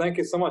was. Thank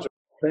you so much.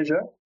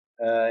 Pleasure.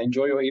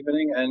 Enjoy your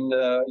evening, and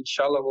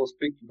inshallah we'll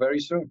speak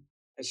very soon.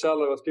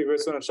 Inshallah we'll speak very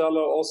soon.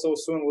 Inshallah also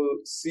soon we'll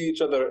see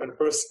each other in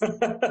person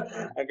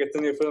and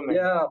continue filming.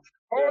 Yeah.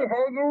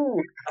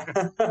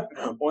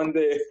 One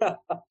day.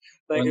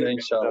 Thank you.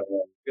 Inshallah.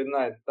 Good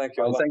night. Thank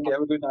you. Thank you.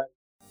 Have a good night.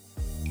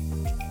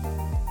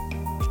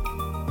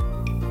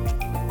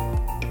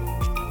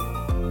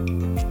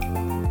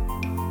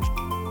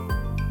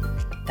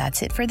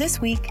 That's it for this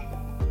week.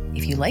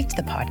 If you liked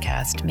the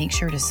podcast, make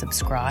sure to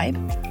subscribe,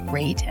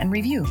 rate, and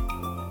review.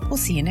 We'll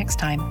see you next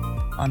time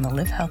on the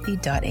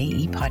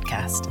livehealthy.ae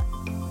podcast.